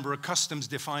 And remember, a custom is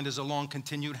defined as a long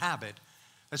continued habit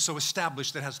that's so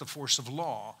established that it has the force of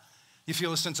law. You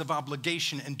feel a sense of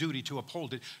obligation and duty to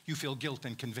uphold it. You feel guilt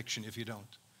and conviction if you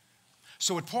don't.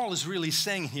 So what Paul is really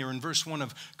saying here in verse 1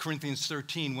 of Corinthians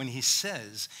 13, when he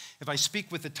says, if I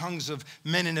speak with the tongues of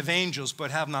men and of angels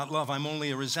but have not love, I'm only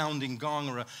a resounding gong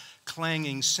or a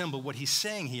clanging cymbal. What he's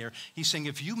saying here, he's saying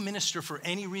if you minister for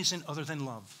any reason other than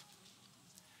love,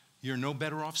 you're no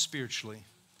better off spiritually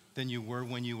than you were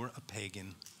when you were a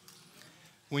pagan,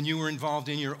 when you were involved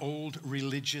in your old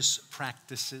religious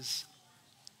practices.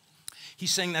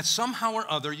 He's saying that somehow or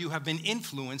other you have been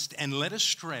influenced and led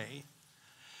astray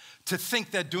to think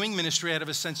that doing ministry out of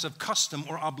a sense of custom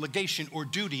or obligation or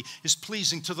duty is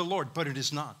pleasing to the Lord, but it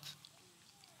is not.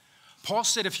 Paul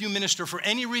said if you minister for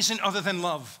any reason other than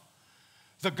love,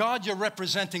 the God you're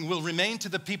representing will remain to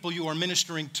the people you are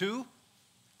ministering to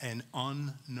an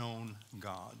unknown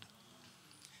God.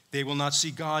 They will not see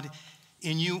God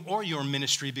in you or your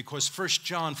ministry because 1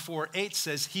 John 4:8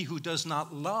 says, he who does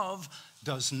not love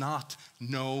does not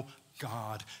know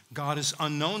God. God is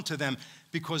unknown to them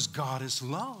because God is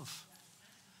love.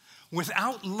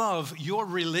 Without love, your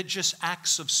religious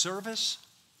acts of service,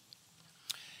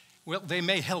 well, they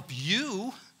may help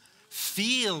you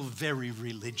feel very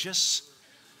religious,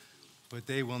 but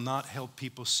they will not help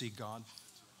people see God.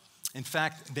 In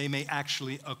fact, they may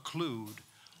actually occlude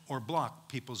or block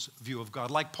people's view of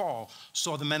God. Like Paul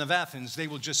saw the men of Athens, they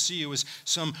will just see you as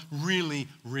some really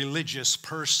religious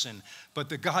person, but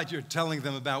the God you're telling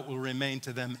them about will remain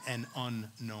to them an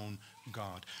unknown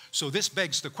God. So this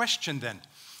begs the question then,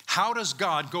 how does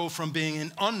God go from being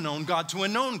an unknown God to a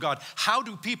known God? How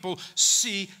do people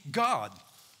see God?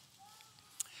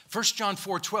 1 John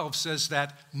 4:12 says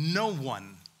that no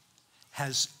one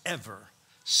has ever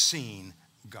seen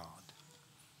God.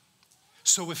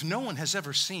 So if no one has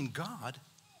ever seen God,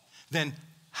 then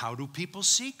how do people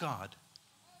see God?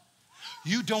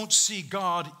 You don't see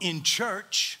God in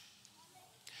church.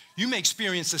 You may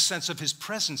experience a sense of his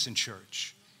presence in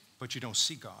church, but you don't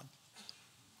see God.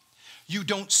 You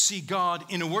don't see God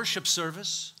in a worship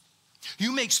service.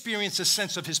 You may experience a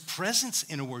sense of his presence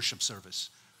in a worship service,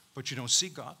 but you don't see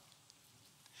God.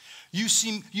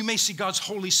 You may see God's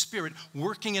Holy Spirit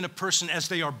working in a person as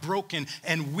they are broken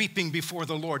and weeping before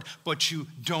the Lord, but you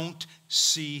don't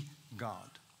see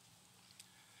God.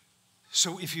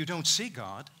 So if you don't see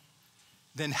God,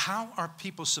 then how are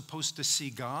people supposed to see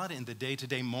God in the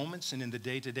day-to-day moments and in the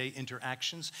day-to-day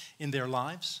interactions in their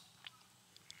lives?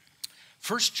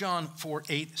 1 John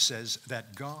 4:8 says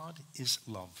that God is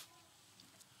love.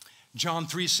 John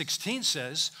 3:16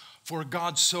 says, for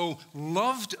God so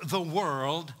loved the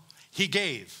world, he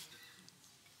gave.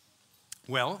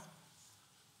 Well,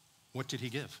 what did he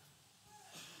give?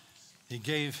 He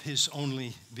gave his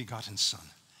only begotten Son.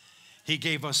 He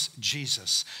gave us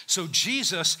Jesus. So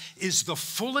Jesus is the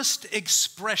fullest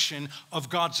expression of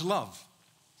God's love.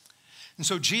 And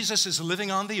so Jesus is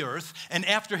living on the earth, and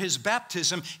after his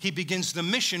baptism, he begins the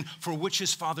mission for which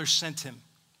his Father sent him.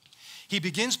 He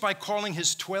begins by calling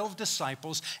his 12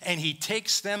 disciples, and he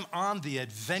takes them on the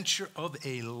adventure of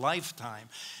a lifetime.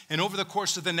 And over the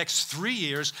course of the next 3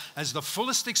 years, as the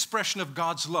fullest expression of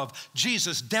God's love,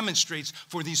 Jesus demonstrates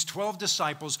for these 12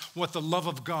 disciples what the love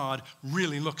of God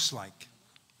really looks like.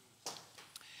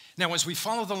 Now, as we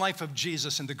follow the life of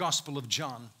Jesus in the Gospel of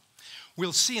John,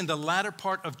 we'll see in the latter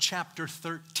part of chapter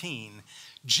 13,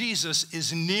 Jesus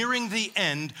is nearing the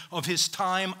end of his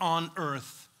time on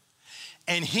earth.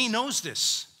 And he knows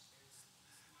this,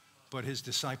 but his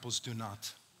disciples do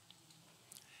not.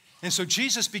 And so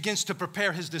Jesus begins to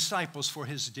prepare his disciples for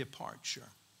his departure.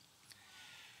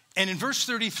 And in verse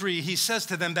 33, he says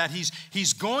to them that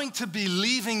he's going to be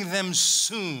leaving them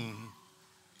soon,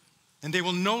 and they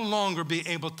will no longer be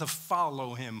able to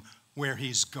follow him where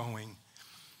he's going.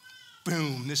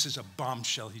 Boom, this is a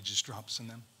bombshell he just drops on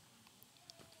them.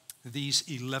 These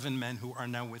 11 men who are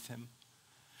now with him,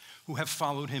 who have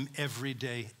followed him every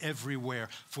day, everywhere,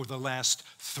 for the last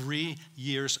 3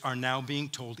 years, are now being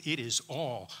told it is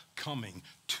all coming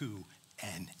to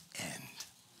an end.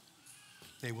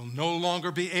 They will no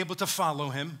longer be able to follow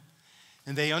him,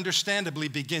 and they understandably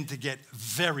begin to get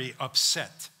very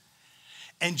upset.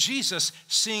 And Jesus,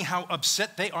 seeing how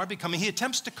upset they are becoming, he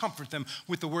attempts to comfort them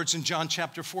with the words in John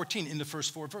chapter 14 in the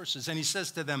first 4 verses. And he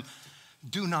says to them,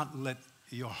 do not let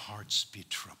your hearts be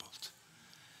troubled.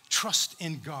 Trust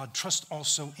in God, trust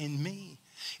also in me.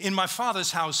 In my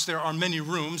Father's house there are many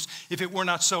rooms. If it were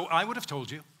not so, I would have told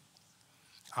you.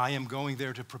 I am going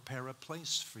there to prepare a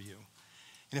place for you.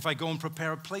 And if I go and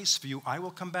prepare a place for you, I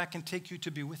will come back and take you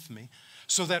to be with me,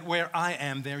 so that where I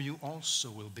am, there you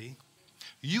also will be.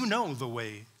 You know the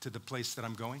way to the place that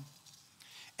I'm going.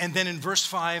 And then in verse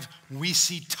 5, we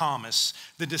see Thomas,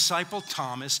 the disciple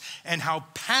Thomas, and how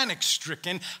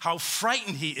panic-stricken, how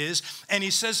frightened he is. And he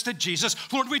says to Jesus,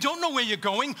 Lord, we don't know where you're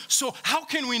going, so how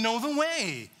can we know the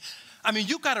way? I mean,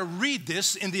 you got to read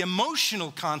this in the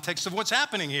emotional context of what's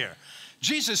happening here.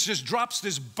 Jesus just drops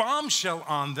this bombshell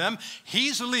on them.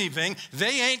 He's leaving.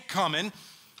 They ain't coming.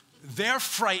 They're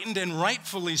frightened, and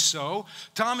rightfully so.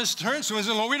 Thomas turns to him and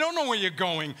says, Lord, we don't know where you're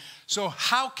going, so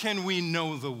how can we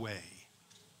know the way?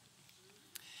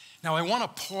 Now, I want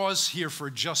to pause here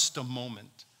for just a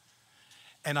moment,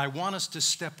 and I want us to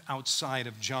step outside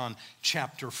of John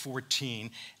chapter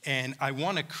 14, and I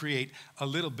want to create a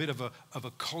little bit of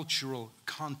a cultural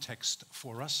context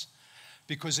for us,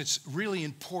 because it's really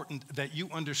important that you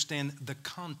understand the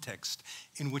context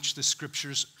in which the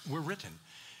scriptures were written.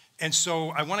 And so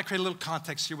I want to create a little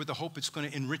context here with the hope it's going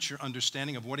to enrich your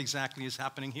understanding of what exactly is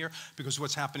happening here, because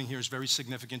what's happening here is very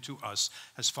significant to us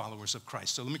as followers of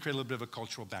Christ. So let me create a little bit of a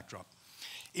cultural backdrop.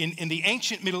 In the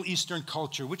ancient Middle Eastern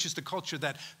culture, which is the culture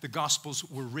that the Gospels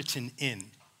were written in,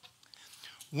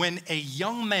 when a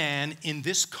young man in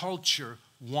this culture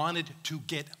wanted to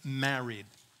get married,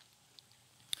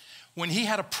 when he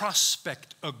had a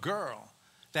prospect, a girl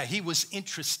that he was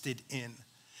interested in,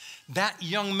 that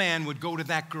young man would go to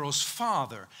that girl's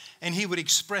father and he would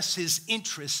express his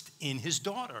interest in his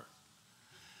daughter.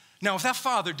 Now, if that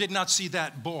father did not see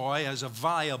that boy as a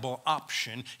viable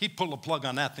option, he'd pull a plug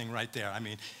on that thing right there. I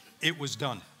mean, it was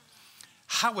done.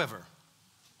 However,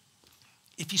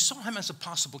 if he saw him as a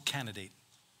possible candidate,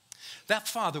 that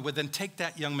father would then take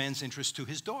that young man's interest to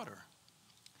his daughter.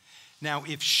 Now,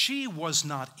 if she was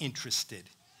not interested,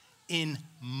 in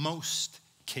most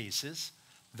cases,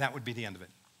 that would be the end of it.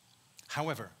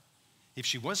 However, if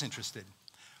she was interested,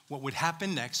 what would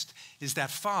happen next is that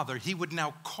father, he would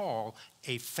now call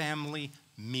a family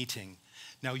meeting.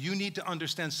 Now, you need to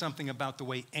understand something about the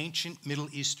way ancient Middle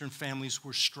Eastern families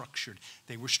were structured.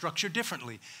 They were structured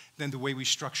differently than the way we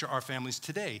structure our families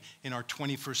today in our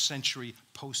 21st century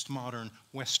postmodern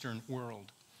Western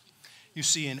world. You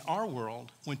see, in our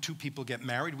world, when two people get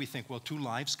married, we think, well, two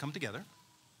lives come together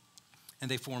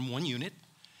and they form one unit,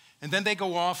 and then they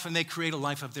go off and they create a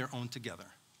life of their own together.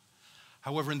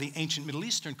 However, in the ancient Middle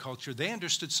Eastern culture, they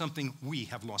understood something we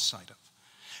have lost sight of.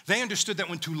 They understood that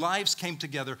when two lives came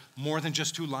together, more than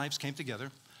just two lives came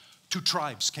together, two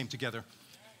tribes came together,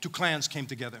 two clans came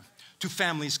together, two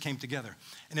families came together.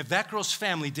 And if that girl's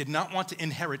family did not want to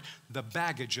inherit the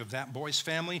baggage of that boy's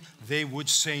family, they would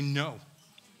say no.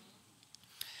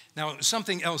 Now,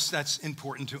 something else that's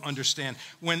important to understand,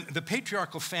 when the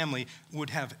patriarchal family would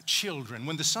have children,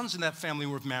 when the sons in that family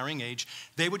were of marrying age,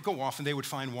 they would go off and they would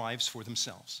find wives for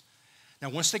themselves. Now,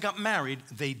 once they got married,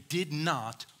 they did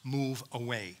not move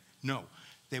away. No,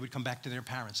 they would come back to their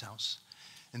parents' house.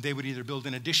 And they would either build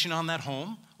an addition on that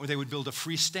home, or they would build a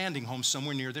freestanding home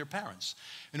somewhere near their parents.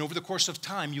 And over the course of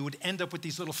time, you would end up with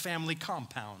these little family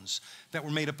compounds that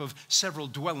were made up of several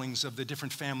dwellings of the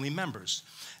different family members.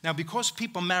 Now, because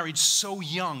people married so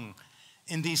young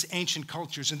in these ancient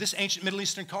cultures, in this ancient Middle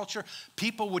Eastern culture,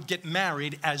 people would get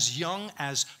married as young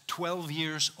as 12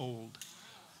 years old.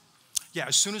 Yeah,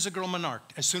 as soon as a girl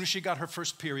monarched, as soon as she got her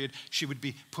first period, she would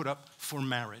be put up for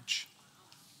marriage.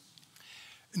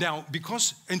 Now,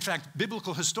 because, in fact,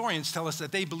 biblical historians tell us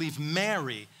that they believe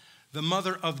Mary, the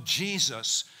mother of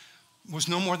Jesus, was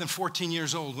no more than 14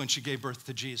 years old when she gave birth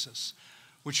to Jesus,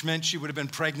 which meant she would have been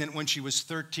pregnant when she was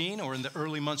 13 or in the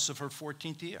early months of her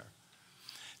 14th year.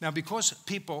 Now, because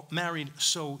people married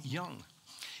so young,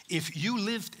 if you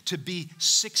lived to be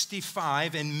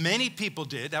 65, and many people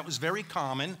did, that was very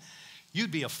common,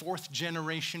 you'd be a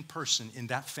fourth-generation person in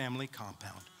that family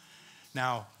compound.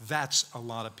 Now, that's a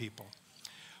lot of people.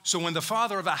 So when the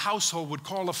father of a household would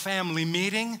call a family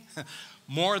meeting,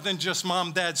 more than just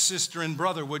mom, dad, sister, and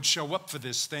brother would show up for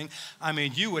this thing. I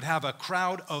mean, you would have a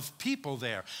crowd of people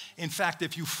there. In fact,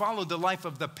 if you followed the life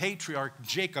of the patriarch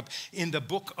Jacob in the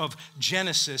book of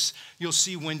Genesis, you'll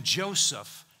see when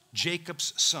Joseph,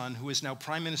 Jacob's son, who is now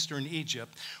prime minister in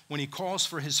Egypt, when he calls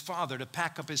for his father to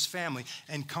pack up his family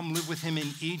and come live with him in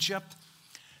Egypt,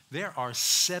 there are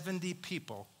 70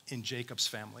 people in Jacob's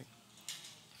family.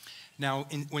 Now,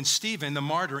 when Stephen, the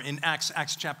martyr in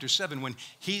Acts chapter 7,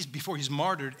 before he's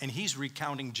martyred and he's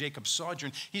recounting Jacob's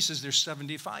sojourn, he says there's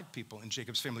 75 people in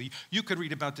Jacob's family. You could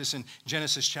read about this in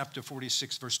Genesis chapter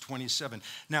 46, verse 27.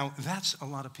 Now, that's a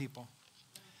lot of people.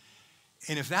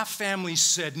 And if that family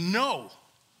said, no,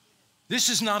 this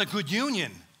is not a good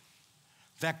union,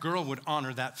 that girl would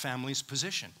honor that family's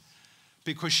position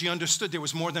because she understood there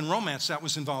was more than romance that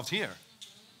was involved here.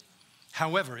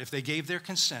 However, if they gave their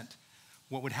consent,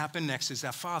 what would happen next is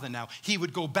that father now, he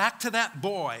would go back to that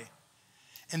boy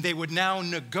and they would now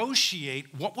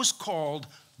negotiate what was called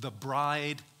the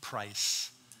bride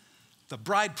price. The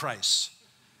bride price.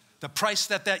 The price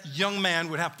that that young man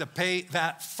would have to pay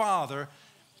that father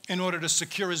in order to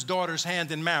secure his daughter's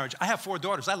hand in marriage. I have 4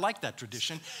 daughters. I like that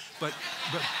tradition, but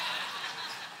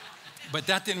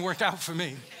that didn't work out for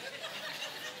me.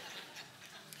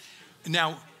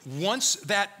 Now, once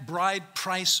that bride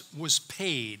price was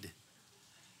paid,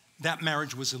 that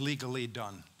marriage was legally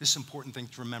done. This is an important thing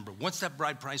to remember. Once that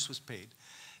bride price was paid,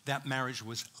 that marriage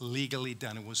was legally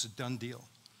done. It was a done deal.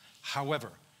 However,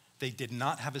 they did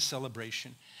not have a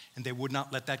celebration, and they would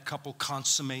not let that couple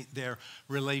consummate their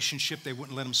relationship. They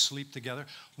wouldn't let them sleep together.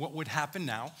 What would happen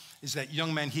now is that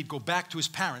young man, he'd go back to his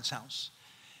parents' house,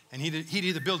 and he'd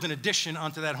either build an addition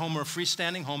onto that home or a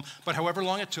freestanding home, but however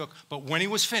long it took, but when he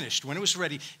was finished, when it was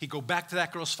ready, he'd go back to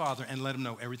that girl's father and let him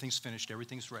know everything's finished,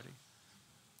 everything's ready.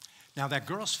 Now, that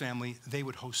girl's family, they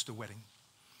would host a wedding.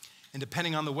 And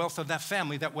depending on the wealth of that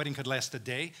family, that wedding could last a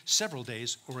day, several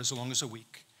days, or as long as a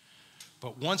week.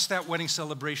 But once that wedding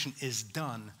celebration is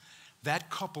done, that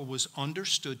couple was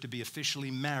understood to be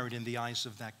officially married in the eyes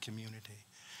of that community.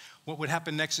 What would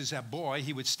happen next is that boy,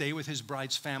 he would stay with his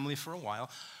bride's family for a while,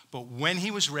 but when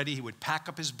he was ready, he would pack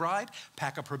up his bride,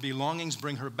 pack up her belongings,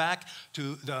 bring her back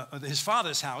to his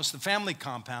father's house, the family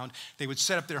compound. They would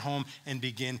set up their home and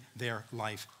begin their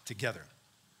life together.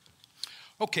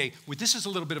 Okay, well, this is a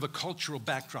little bit of a cultural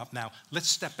backdrop now. Let's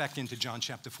step back into John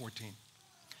chapter 14.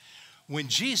 When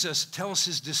Jesus tells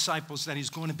his disciples that he's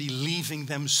going to be leaving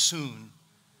them soon,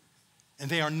 and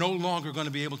they are no longer going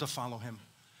to be able to follow him,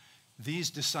 these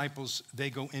disciples, they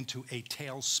go into a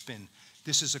tailspin.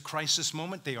 This is a crisis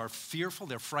moment. They are fearful,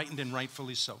 they're frightened, and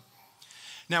rightfully so.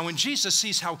 Now, when Jesus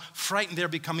sees how frightened they're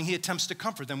becoming, he attempts to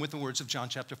comfort them with the words of John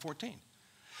chapter 14.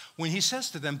 When he says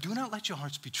to them, do not let your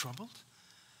hearts be troubled.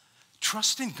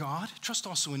 Trust in God, trust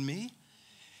also in me.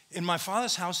 In my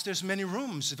Father's house, there's many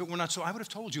rooms. If it were not so, I would have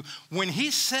told you. When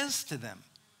he says to them,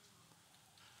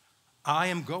 I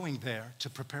am going there to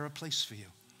prepare a place for you.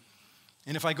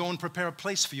 And if I go and prepare a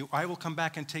place for you, I will come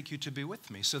back and take you to be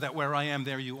with me, so that where I am,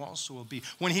 there you also will be.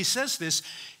 When he says this,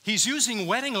 he's using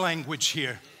wedding language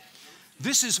here.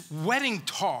 This is wedding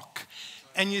talk.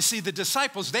 And you see, the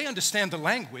disciples, they understand the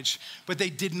language, but they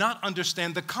did not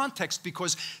understand the context,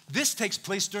 because this takes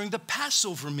place during the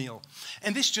Passover meal.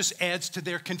 And this just adds to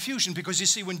their confusion, because you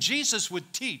see, when Jesus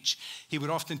would teach, he would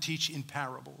often teach in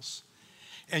parables.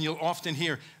 And you'll often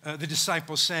hear the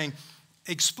disciples saying,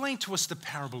 explain to us the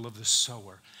parable of the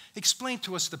sower. Explain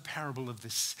to us the parable of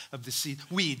the seed,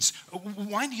 weeds.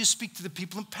 Why do you speak to the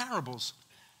people in parables?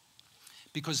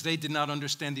 Because they did not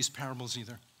understand these parables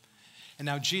either. And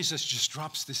now Jesus just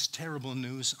drops this terrible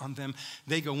news on them.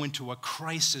 They go into a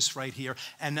crisis right here.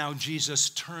 And now Jesus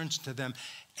turns to them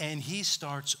and he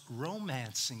starts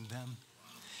romancing them.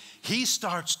 He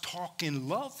starts talking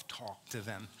love talk to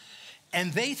them.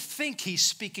 And they think he's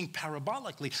speaking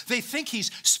parabolically. They think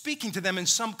he's speaking to them in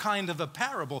some kind of a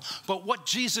parable. But what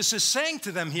Jesus is saying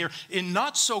to them here, in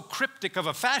not so cryptic of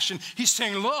a fashion, he's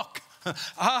saying, look,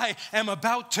 I am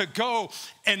about to go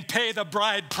and pay the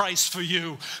bride price for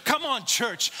you. Come on,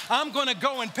 church. I'm going to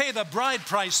go and pay the bride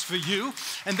price for you.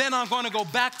 And then I'm going to go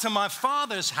back to my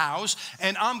Father's house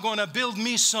and I'm going to build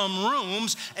me some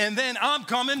rooms. And then I'm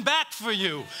coming back for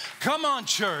you. Come on,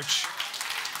 church.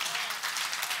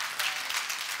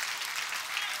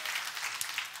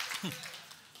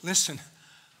 Listen,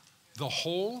 the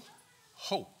whole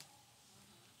hope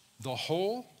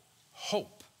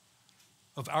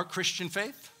of our Christian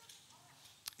faith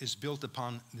is built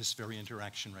upon this very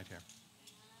interaction right here.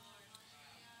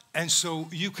 And so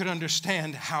you could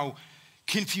understand how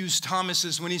confused Thomas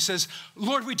is when he says,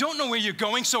 Lord, we don't know where you're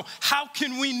going, so how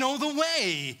can we know the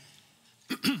way?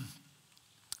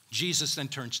 Jesus then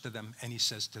turns to them and he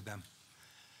says to them,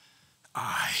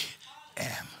 I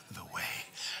am the way.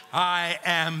 I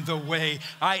am the way.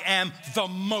 I am the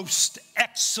most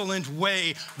excellent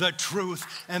way, the truth,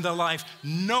 and the life.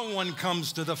 No one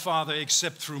comes to the Father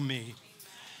except through me.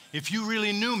 If you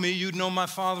really knew me, you'd know my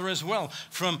Father as well.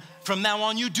 From now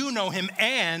on, you do know him,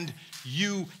 and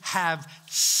you have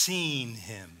seen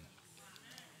him.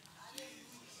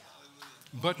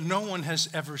 But no one has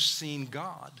ever seen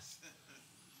God.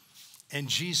 And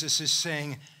Jesus is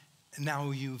saying,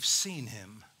 now you've seen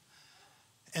him.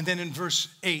 And then in verse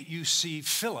 8, you see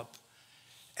Philip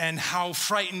and how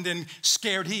frightened and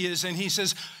scared he is. And he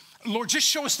says, Lord, just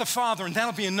show us the Father and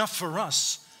that'll be enough for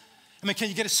us. I mean, can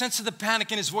you get a sense of the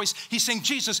panic in his voice? He's saying,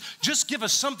 Jesus, just give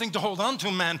us something to hold on to,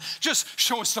 man. Just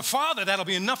show us the Father. That'll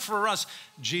be enough for us.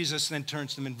 Jesus then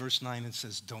turns to him in verse 9 and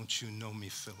says, don't you know me,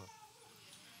 Philip?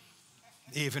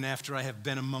 Even after I have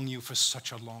been among you for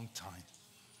such a long time.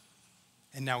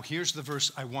 And now here's the verse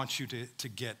I want you to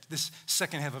get. This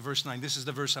second half of verse 9, this is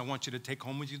the verse I want you to take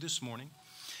home with you this morning.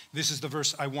 This is the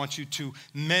verse I want you to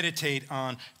meditate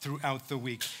on throughout the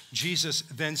week. Jesus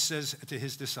then says to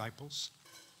his disciples,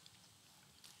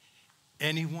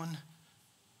 anyone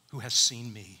who has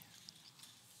seen me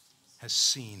has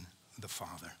seen the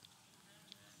Father.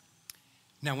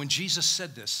 Now, when Jesus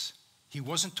said this, he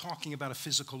wasn't talking about a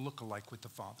physical look-alike with the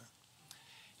Father.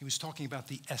 He was talking about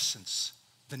the essence,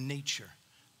 the nature,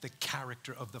 the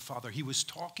character of the Father. He was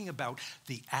talking about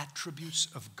the attributes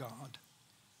of God.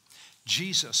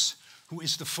 Jesus, who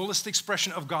is the fullest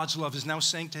expression of God's love, is now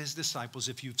saying to his disciples,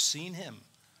 if you've seen him,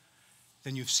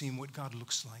 then you've seen what God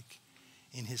looks like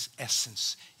in his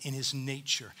essence, in his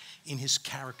nature, in his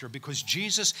character, because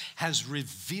Jesus has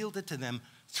revealed it to them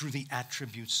through the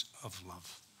attributes of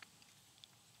love.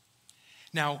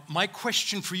 Now, my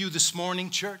question for you this morning,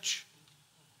 church,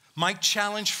 my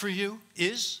challenge for you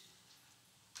is,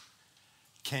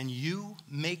 can you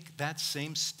make that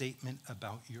same statement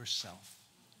about yourself?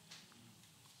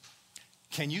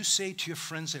 Can you say to your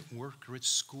friends at work or at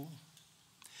school?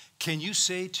 Can you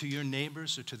say to your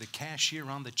neighbors or to the cashier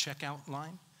on the checkout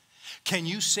line? Can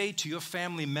you say to your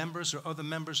family members or other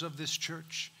members of this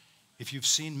church, if you've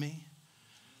seen me,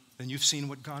 then you've seen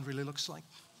what God really looks like?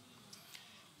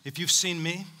 If you've seen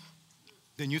me,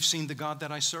 then you've seen the God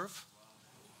that I serve.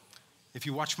 If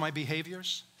you watch my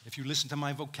behaviors, if you listen to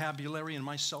my vocabulary and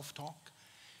my self-talk,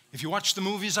 if you watch the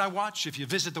movies I watch, if you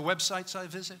visit the websites I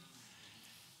visit,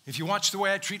 if you watch the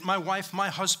way I treat my wife, my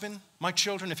husband, my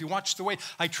children, if you watch the way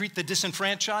I treat the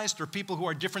disenfranchised or people who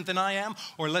are different than I am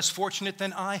or less fortunate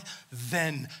than I,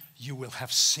 then you will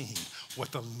have seen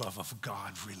what the love of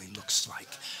God really looks like.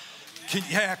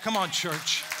 Yeah, come on,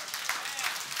 church.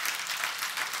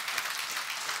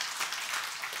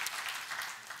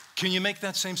 Can you make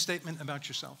that same statement about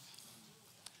yourself?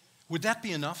 Would that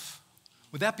be enough?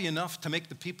 Would that be enough to make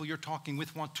the people you're talking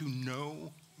with want to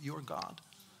know your God?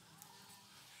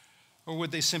 Or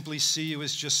would they simply see you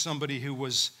as just somebody who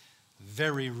was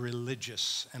very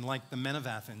religious? And like the men of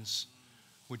Athens,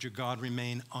 would your God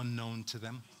remain unknown to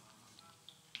them?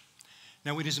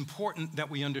 Now, it is important that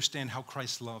we understand how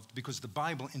Christ loved, because the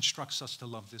Bible instructs us to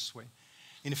love this way.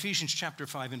 In Ephesians chapter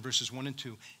 5 and verses 1 and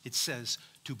 2, it says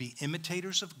to be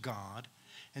imitators of God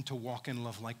and to walk in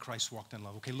love like Christ walked in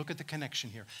love. Okay, look at the connection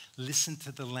here. Listen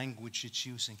to the language it's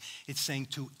using. It's saying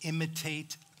to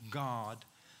imitate God,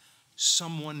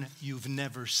 someone you've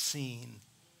never seen.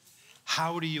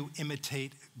 How do you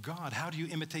imitate God? How do you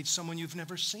imitate someone you've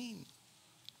never seen?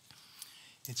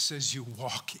 It says you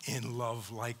walk in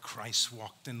love like Christ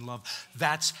walked in love.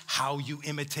 That's how you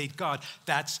imitate God.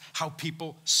 That's how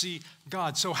people see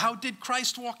God. So how did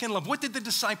Christ walk in love? What did the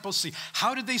disciples see?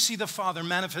 How did they see the Father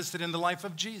manifested in the life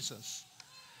of Jesus?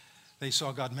 They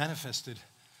saw God manifested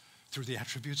through the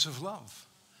attributes of love.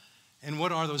 And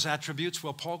what are those attributes?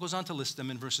 Well, Paul goes on to list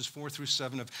them in verses 4 through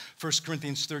 7 of 1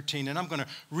 Corinthians 13. And I'm going to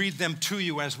read them to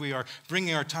you as we are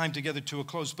bringing our time together to a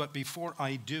close. But before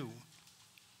I do,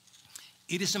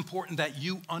 it is important that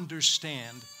you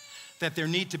understand that there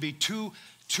need to be two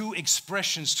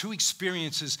expressions, two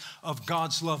experiences of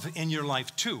God's love in your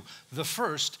life. Two. The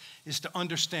first is to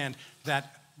understand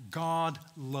that God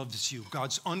loves you,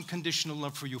 God's unconditional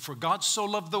love for you. For God so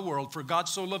loved the world, for God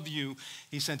so loved you,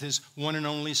 he sent his one and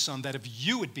only Son, that if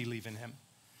you would believe in him,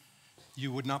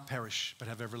 you would not perish, but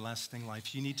have everlasting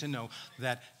life. You need to know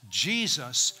that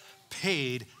Jesus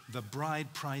paid the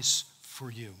bride price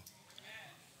for you.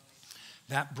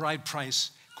 That bride price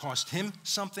cost him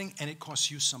something, and it costs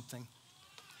you something.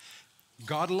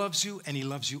 God loves you, and he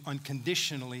loves you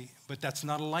unconditionally, but that's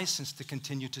not a license to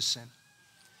continue to sin.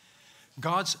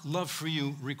 God's love for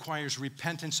you requires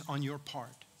repentance on your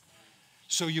part.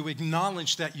 So you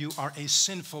acknowledge that you are a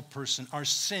sinful person.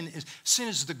 Sin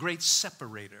is the great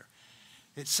separator.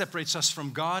 It separates us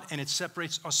from God, and it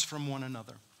separates us from one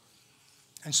another.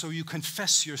 And so you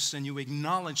confess your sin. You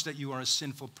acknowledge that you are a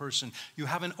sinful person. You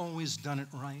haven't always done it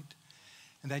right.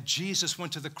 And that Jesus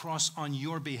went to the cross on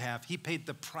your behalf. He paid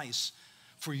the price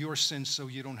for your sins so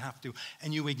you don't have to.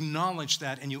 And you acknowledge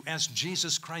that, and you ask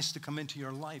Jesus Christ to come into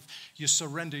your life. You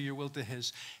surrender your will to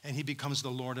his, and he becomes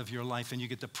the Lord of your life, and you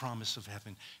get the promise of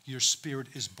heaven. Your spirit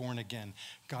is born again.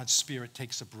 God's Spirit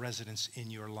takes up residence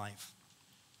in your life.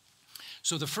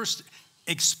 So the first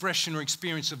expression or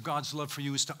experience of God's love for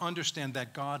you is to understand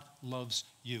that God loves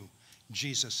you.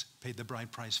 Jesus paid the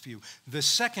bride price for you. The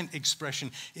second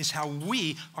expression is how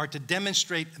we are to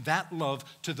demonstrate that love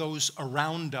to those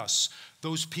around us,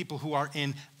 those people who are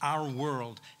in our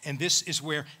world. And this is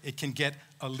where it can get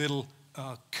a little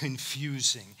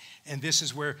confusing. And this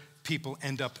is where people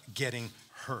end up getting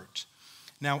hurt.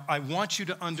 Now, I want you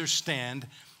to understand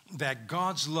that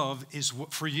God's love is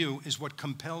what, for you, is what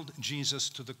compelled Jesus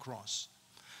to the cross.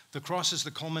 The cross is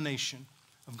the culmination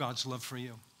of God's love for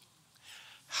you.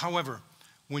 However,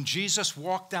 when Jesus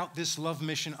walked out this love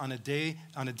mission on a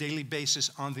daily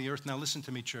basis on the earth, now listen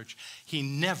to me, church, he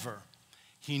never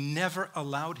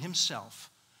allowed himself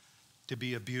to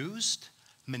be abused,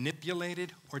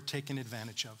 manipulated, or taken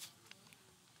advantage of.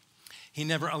 He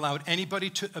never allowed anybody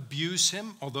to abuse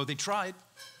him, although they tried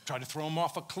to throw him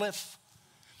off a cliff.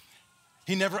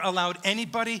 He never allowed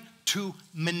anybody to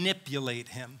manipulate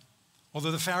him,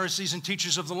 although the Pharisees and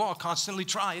teachers of the law constantly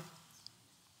tried.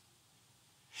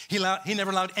 He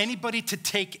never allowed anybody to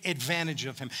take advantage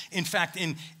of him. In fact,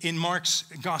 in Mark's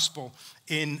gospel,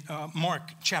 in Mark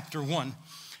chapter 1,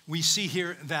 we see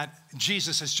here that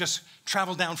Jesus has just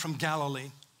traveled down from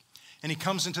Galilee, and he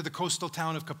comes into the coastal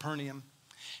town of Capernaum.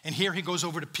 And here he goes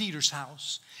over to Peter's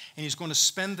house, and he's going to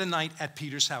spend the night at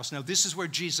Peter's house. Now, this is where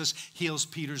Jesus heals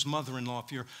Peter's mother-in-law,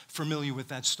 if you're familiar with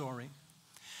that story.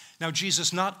 Now,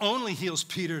 Jesus not only heals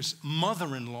Peter's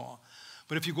mother-in-law,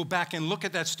 but if you go back and look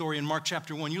at that story in Mark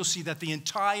chapter 1, you'll see that the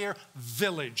entire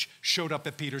village showed up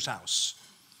at Peter's house.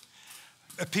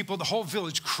 The whole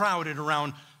village crowded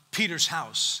around Peter's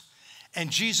house. And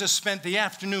Jesus spent the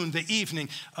afternoon, the evening,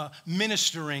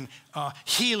 ministering,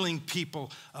 healing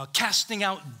people, casting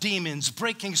out demons,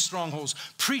 breaking strongholds,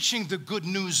 preaching the good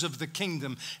news of the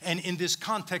kingdom. And in this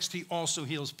context, he also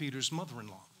heals Peter's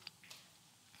mother-in-law.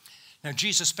 Now,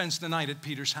 Jesus spends the night at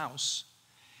Peter's house.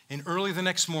 And early the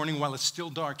next morning, while it's still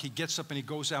dark, he gets up and he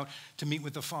goes out to meet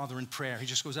with the Father in prayer. He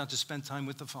just goes out to spend time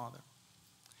with the Father.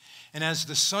 And as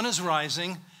the sun is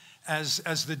rising,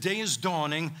 as the day is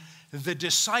dawning, the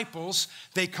disciples,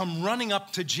 they come running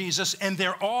up to Jesus, and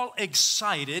they're all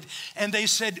excited. And they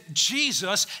said,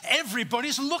 Jesus,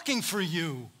 everybody's looking for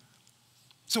you.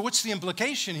 So what's the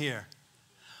implication here?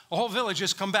 The whole village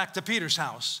has come back to Peter's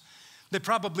house. They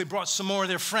probably brought some more of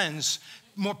their friends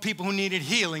more people who needed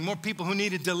healing, more people who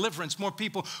needed deliverance, more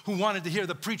people who wanted to hear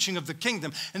the preaching of the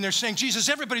kingdom. And they're saying, Jesus,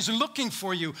 everybody's looking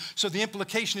for you. So the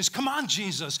implication is, come on,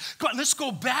 Jesus. Come on, let's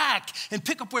go back and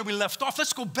pick up where we left off.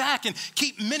 Let's go back and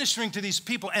keep ministering to these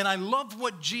people. And I love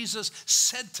what Jesus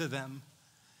said to them.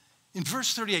 In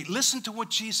verse 38, listen to what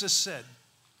Jesus said.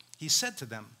 He said to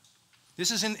them,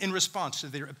 this is in response to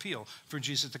their appeal for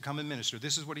Jesus to come and minister.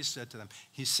 This is what he said to them.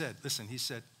 He said, listen, he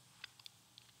said,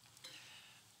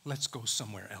 let's go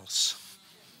somewhere else.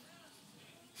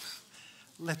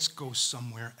 Let's go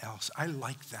somewhere else. I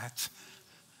like that.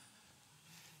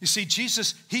 You see,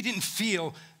 Jesus, he didn't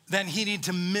feel that he needed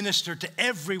to minister to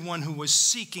everyone who was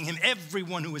seeking him,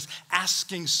 everyone who was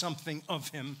asking something of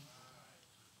him.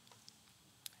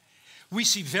 We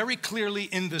see very clearly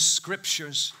in the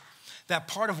scriptures that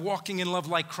part of walking in love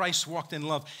like Christ walked in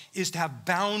love is to have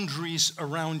boundaries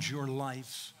around your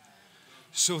life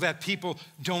so that people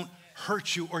don't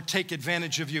hurt you or take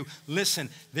advantage of you. Listen,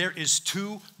 there is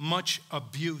too much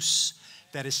abuse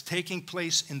that is taking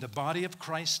place in the body of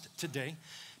Christ today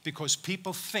because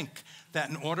people think that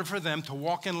in order for them to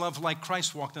walk in love like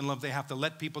Christ walked in love, they have to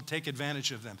let people take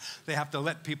advantage of them. They have to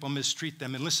let people mistreat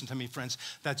them. And listen to me, friends,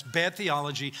 that's bad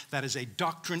theology. That is a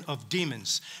doctrine of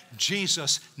demons.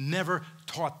 Jesus never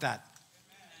taught that.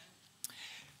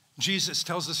 Jesus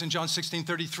tells us in John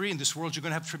 16:33, in this world you're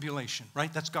going to have tribulation,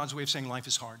 right? That's God's way of saying life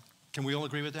is hard. Can we all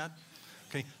agree with that?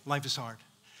 Okay, life is hard.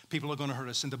 People are going to hurt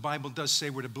us. And the Bible does say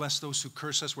we're to bless those who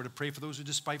curse us. We're to pray for those who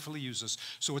despitefully use us.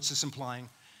 So what's this implying?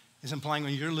 It's implying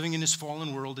when you're living in this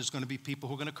fallen world, there's going to be people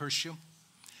who are going to curse you,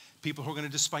 people who are going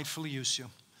to despitefully use you.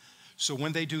 So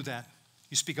when they do that,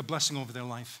 you speak a blessing over their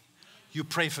life. You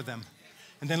pray for them.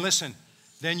 And then listen,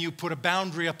 then you put a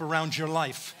boundary up around your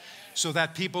life so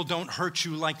that people don't hurt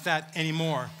you like that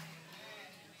anymore.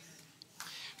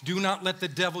 Do not let the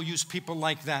devil use people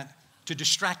like that to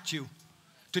distract you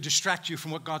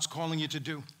from what God's calling you to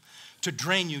do, to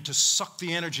drain you, to suck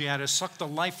the energy out of you, suck the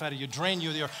life out of you, drain you,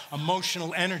 your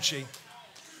emotional energy.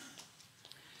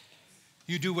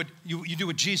 You do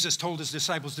what Jesus told his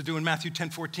disciples to do in Matthew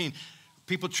 10:14.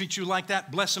 People treat you like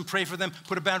that, bless them, pray for them,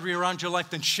 put a boundary around your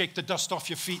life, then shake the dust off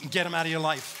your feet and get them out of your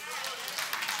life.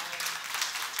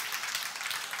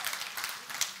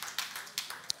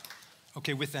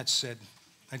 Okay, with that said,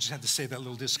 I just had to say that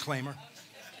little disclaimer.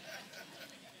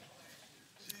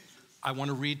 I want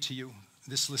to read to you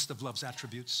this list of love's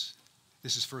attributes.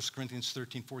 This is 1 Corinthians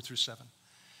 13, 4-7.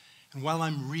 And while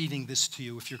I'm reading this to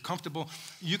you, if you're comfortable,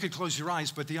 you could close your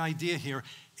eyes, but the idea here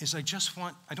is I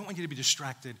don't want you to be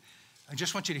distracted. I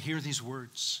just want you to hear these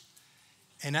words.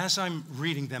 And as I'm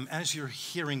reading them, as you're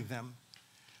hearing them,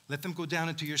 let them go down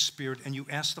into your spirit and you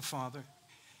ask the Father,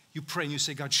 you pray and you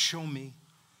say, God, show me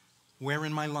where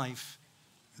in my life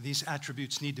these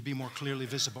attributes need to be more clearly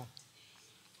visible.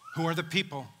 Who are the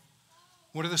people?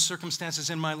 What are the circumstances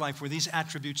in my life where these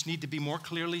attributes need to be more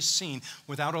clearly seen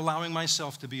without allowing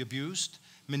myself to be abused,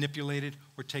 manipulated,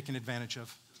 or taken advantage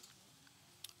of?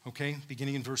 Okay,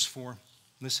 beginning in verse 4.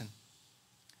 Listen.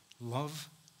 Love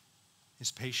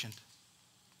is patient.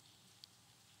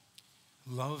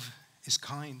 Love is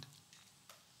kind.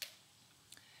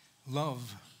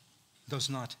 Love does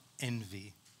not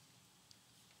envy.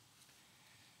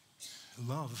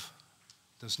 Love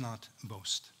does not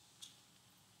boast.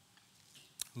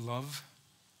 Love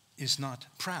is not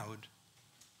proud.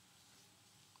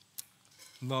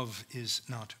 Love is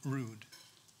not rude.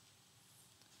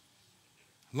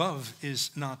 Love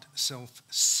is not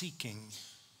self-seeking.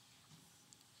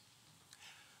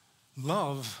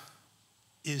 Love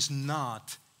is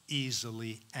not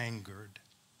easily angered.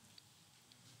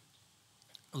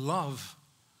 Love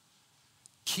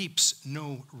keeps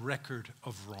no record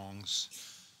of wrongs.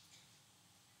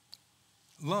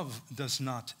 Love does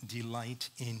not delight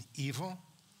in evil.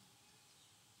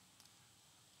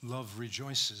 Love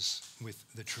rejoices with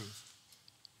the truth.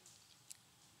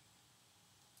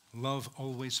 Love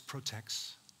always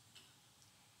protects.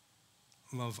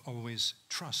 Love always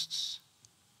trusts.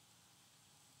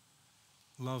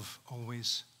 Love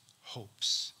always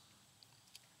hopes.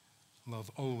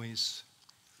 Love always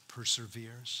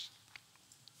perseveres.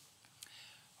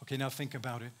 Okay, now think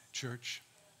about it, church.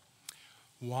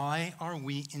 Why are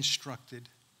we instructed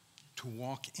to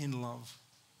walk in love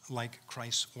like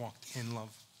Christ walked in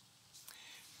love?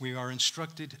 We are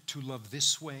instructed to love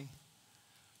this way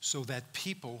so that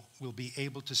people will be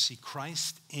able to see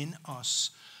Christ in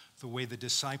us the way the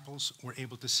disciples were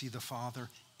able to see the Father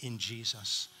in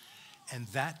Jesus. And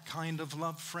that kind of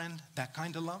love, friend, that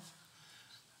kind of love,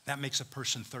 that makes a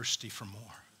person thirsty for more.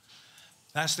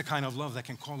 That's the kind of love that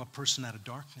can call a person out of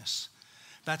darkness.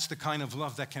 That's the kind of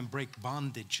love that can break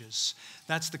bondages.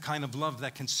 That's the kind of love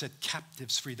that can set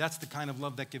captives free. That's the kind of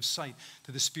love that gives sight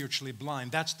to the spiritually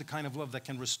blind. That's the kind of love that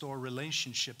can restore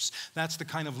relationships. That's the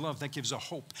kind of love that gives a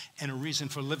hope and a reason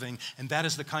for living. And that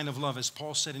is the kind of love, as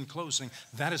Paul said in closing,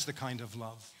 that is the kind of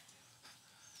love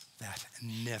that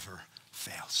never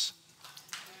fails.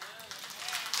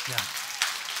 Yeah.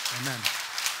 Amen.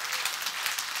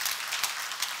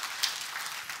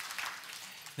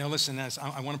 Now listen, as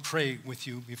I want to pray with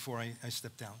you before I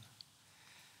step down.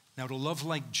 Now, to love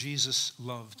like Jesus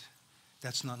loved,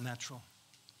 that's not natural.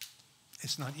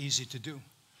 It's not easy to do.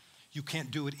 You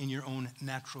can't do it in your own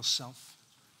natural self.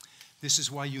 This is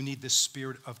why you need the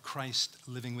Spirit of Christ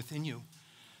living within you,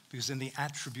 because then the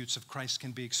attributes of Christ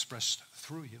can be expressed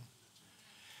through you.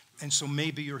 And so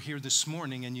maybe you're here this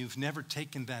morning and you've never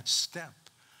taken that step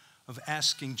of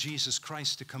asking Jesus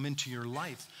Christ to come into your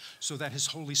life so that his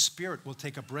Holy Spirit will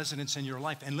take up residence in your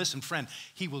life. And listen, friend,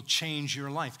 he will change your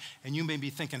life. And you may be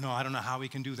thinking, no, I don't know how he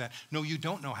can do that. No, you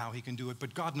don't know how he can do it,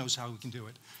 but God knows how he can do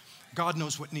it. God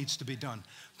knows what needs to be done.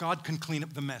 God can clean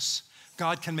up the mess.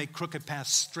 God can make crooked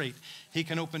paths straight. He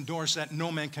can open doors that no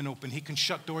man can open. He can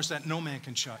shut doors that no man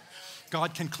can shut.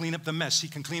 God can clean up the mess. He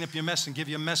can clean up your mess and give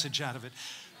you a message out of it.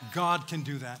 God can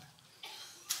do that.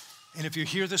 And if you're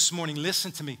here this morning,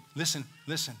 listen to me. Listen.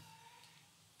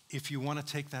 If you want to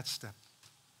take that step,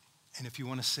 and if you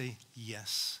want to say,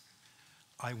 yes,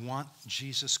 I want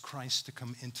Jesus Christ to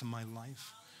come into my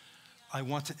life. I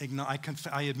want to acknowledge,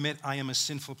 I admit I am a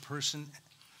sinful person,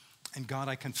 and God,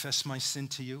 I confess my sin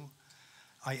to you.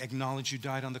 I acknowledge you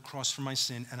died on the cross for my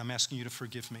sin, and I'm asking you to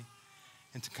forgive me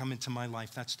and to come into my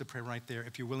life. That's the prayer right there.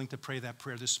 If you're willing to pray that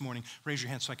prayer this morning, raise your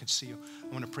hand so I can see you.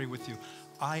 I want to pray with you.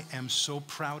 I am so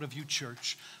proud of you,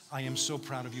 church. I am so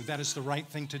proud of you. That is the right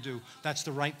thing to do. That's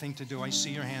the right thing to do. I see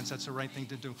your hands. That's the right thing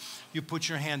to do. You put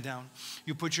your hand down.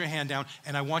 You put your hand down,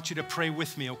 and I want you to pray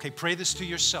with me, okay? Pray this to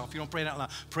yourself. You don't pray it out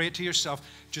loud. Pray it to yourself.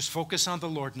 Just focus on the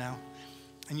Lord now.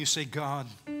 And you say, God,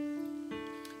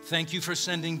 thank you for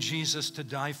sending Jesus to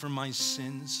die for my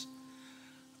sins,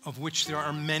 of which there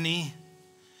are many.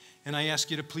 And I ask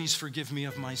you to please forgive me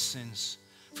of my sins.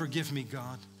 Forgive me,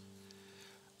 God.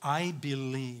 I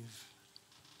believe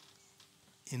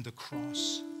in the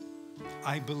cross.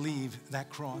 I believe that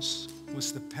cross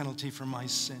was the penalty for my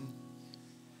sin.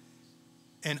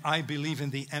 And I believe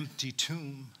in the empty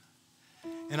tomb.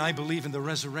 And I believe in the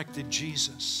resurrected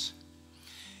Jesus.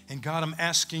 And God, I'm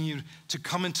asking you to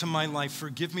come into my life.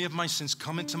 Forgive me of my sins.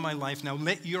 Come into my life. Now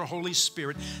let your Holy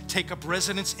Spirit take up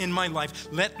residence in my life.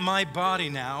 Let my body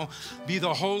now be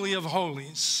the holy of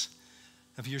holies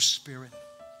of your Spirit.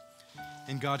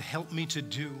 And God, help me to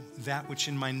do that which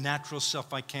in my natural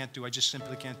self I can't do. I just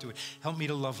simply can't do it. Help me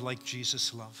to love like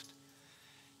Jesus loved.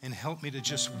 And help me to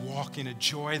just walk in a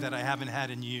joy that I haven't had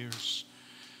in years.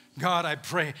 God, I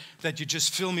pray that you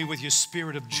just fill me with your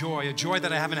spirit of joy, a joy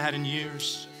that I haven't had in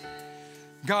years.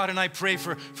 God, and I pray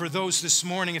for those this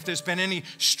morning, if there's been any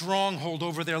stronghold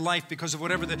over their life because of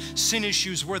whatever the sin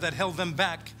issues were that held them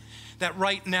back, that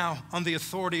right now, on the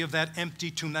authority of that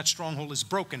empty tomb, that stronghold is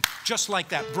broken. Just like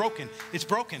that, broken. It's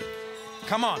broken.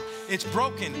 Come on, it's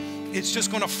broken. It's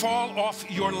just going to fall off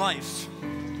your life.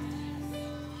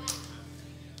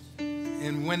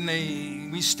 And when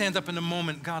we stand up in a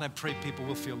moment, God, I pray people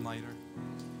will feel lighter.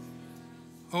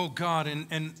 Oh God,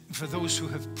 and for those who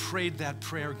have prayed that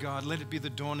prayer, God, let it be the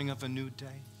dawning of a new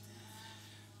day.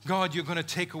 God, you're going to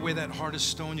take away that heart of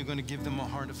stone. You're going to give them a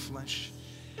heart of flesh.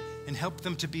 And help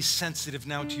them to be sensitive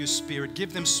now to your Spirit.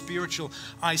 Give them spiritual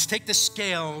eyes. Take the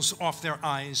scales off their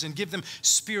eyes and give them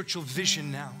spiritual vision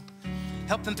now.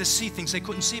 Help them to see things they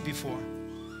couldn't see before.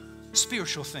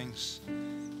 Spiritual things.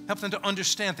 Help them to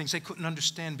understand things they couldn't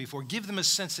understand before. Give them a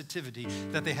sensitivity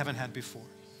that they haven't had before.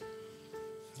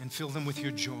 And fill them with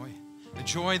your joy. A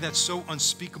joy that's so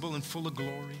unspeakable and full of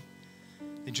glory.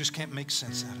 They just can't make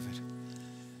sense out of it.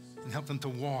 And help them to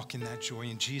walk in that joy.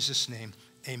 In Jesus' name,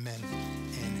 amen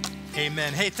and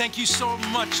amen. Hey, thank you so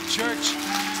much, church.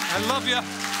 I love you.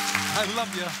 I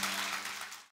love you.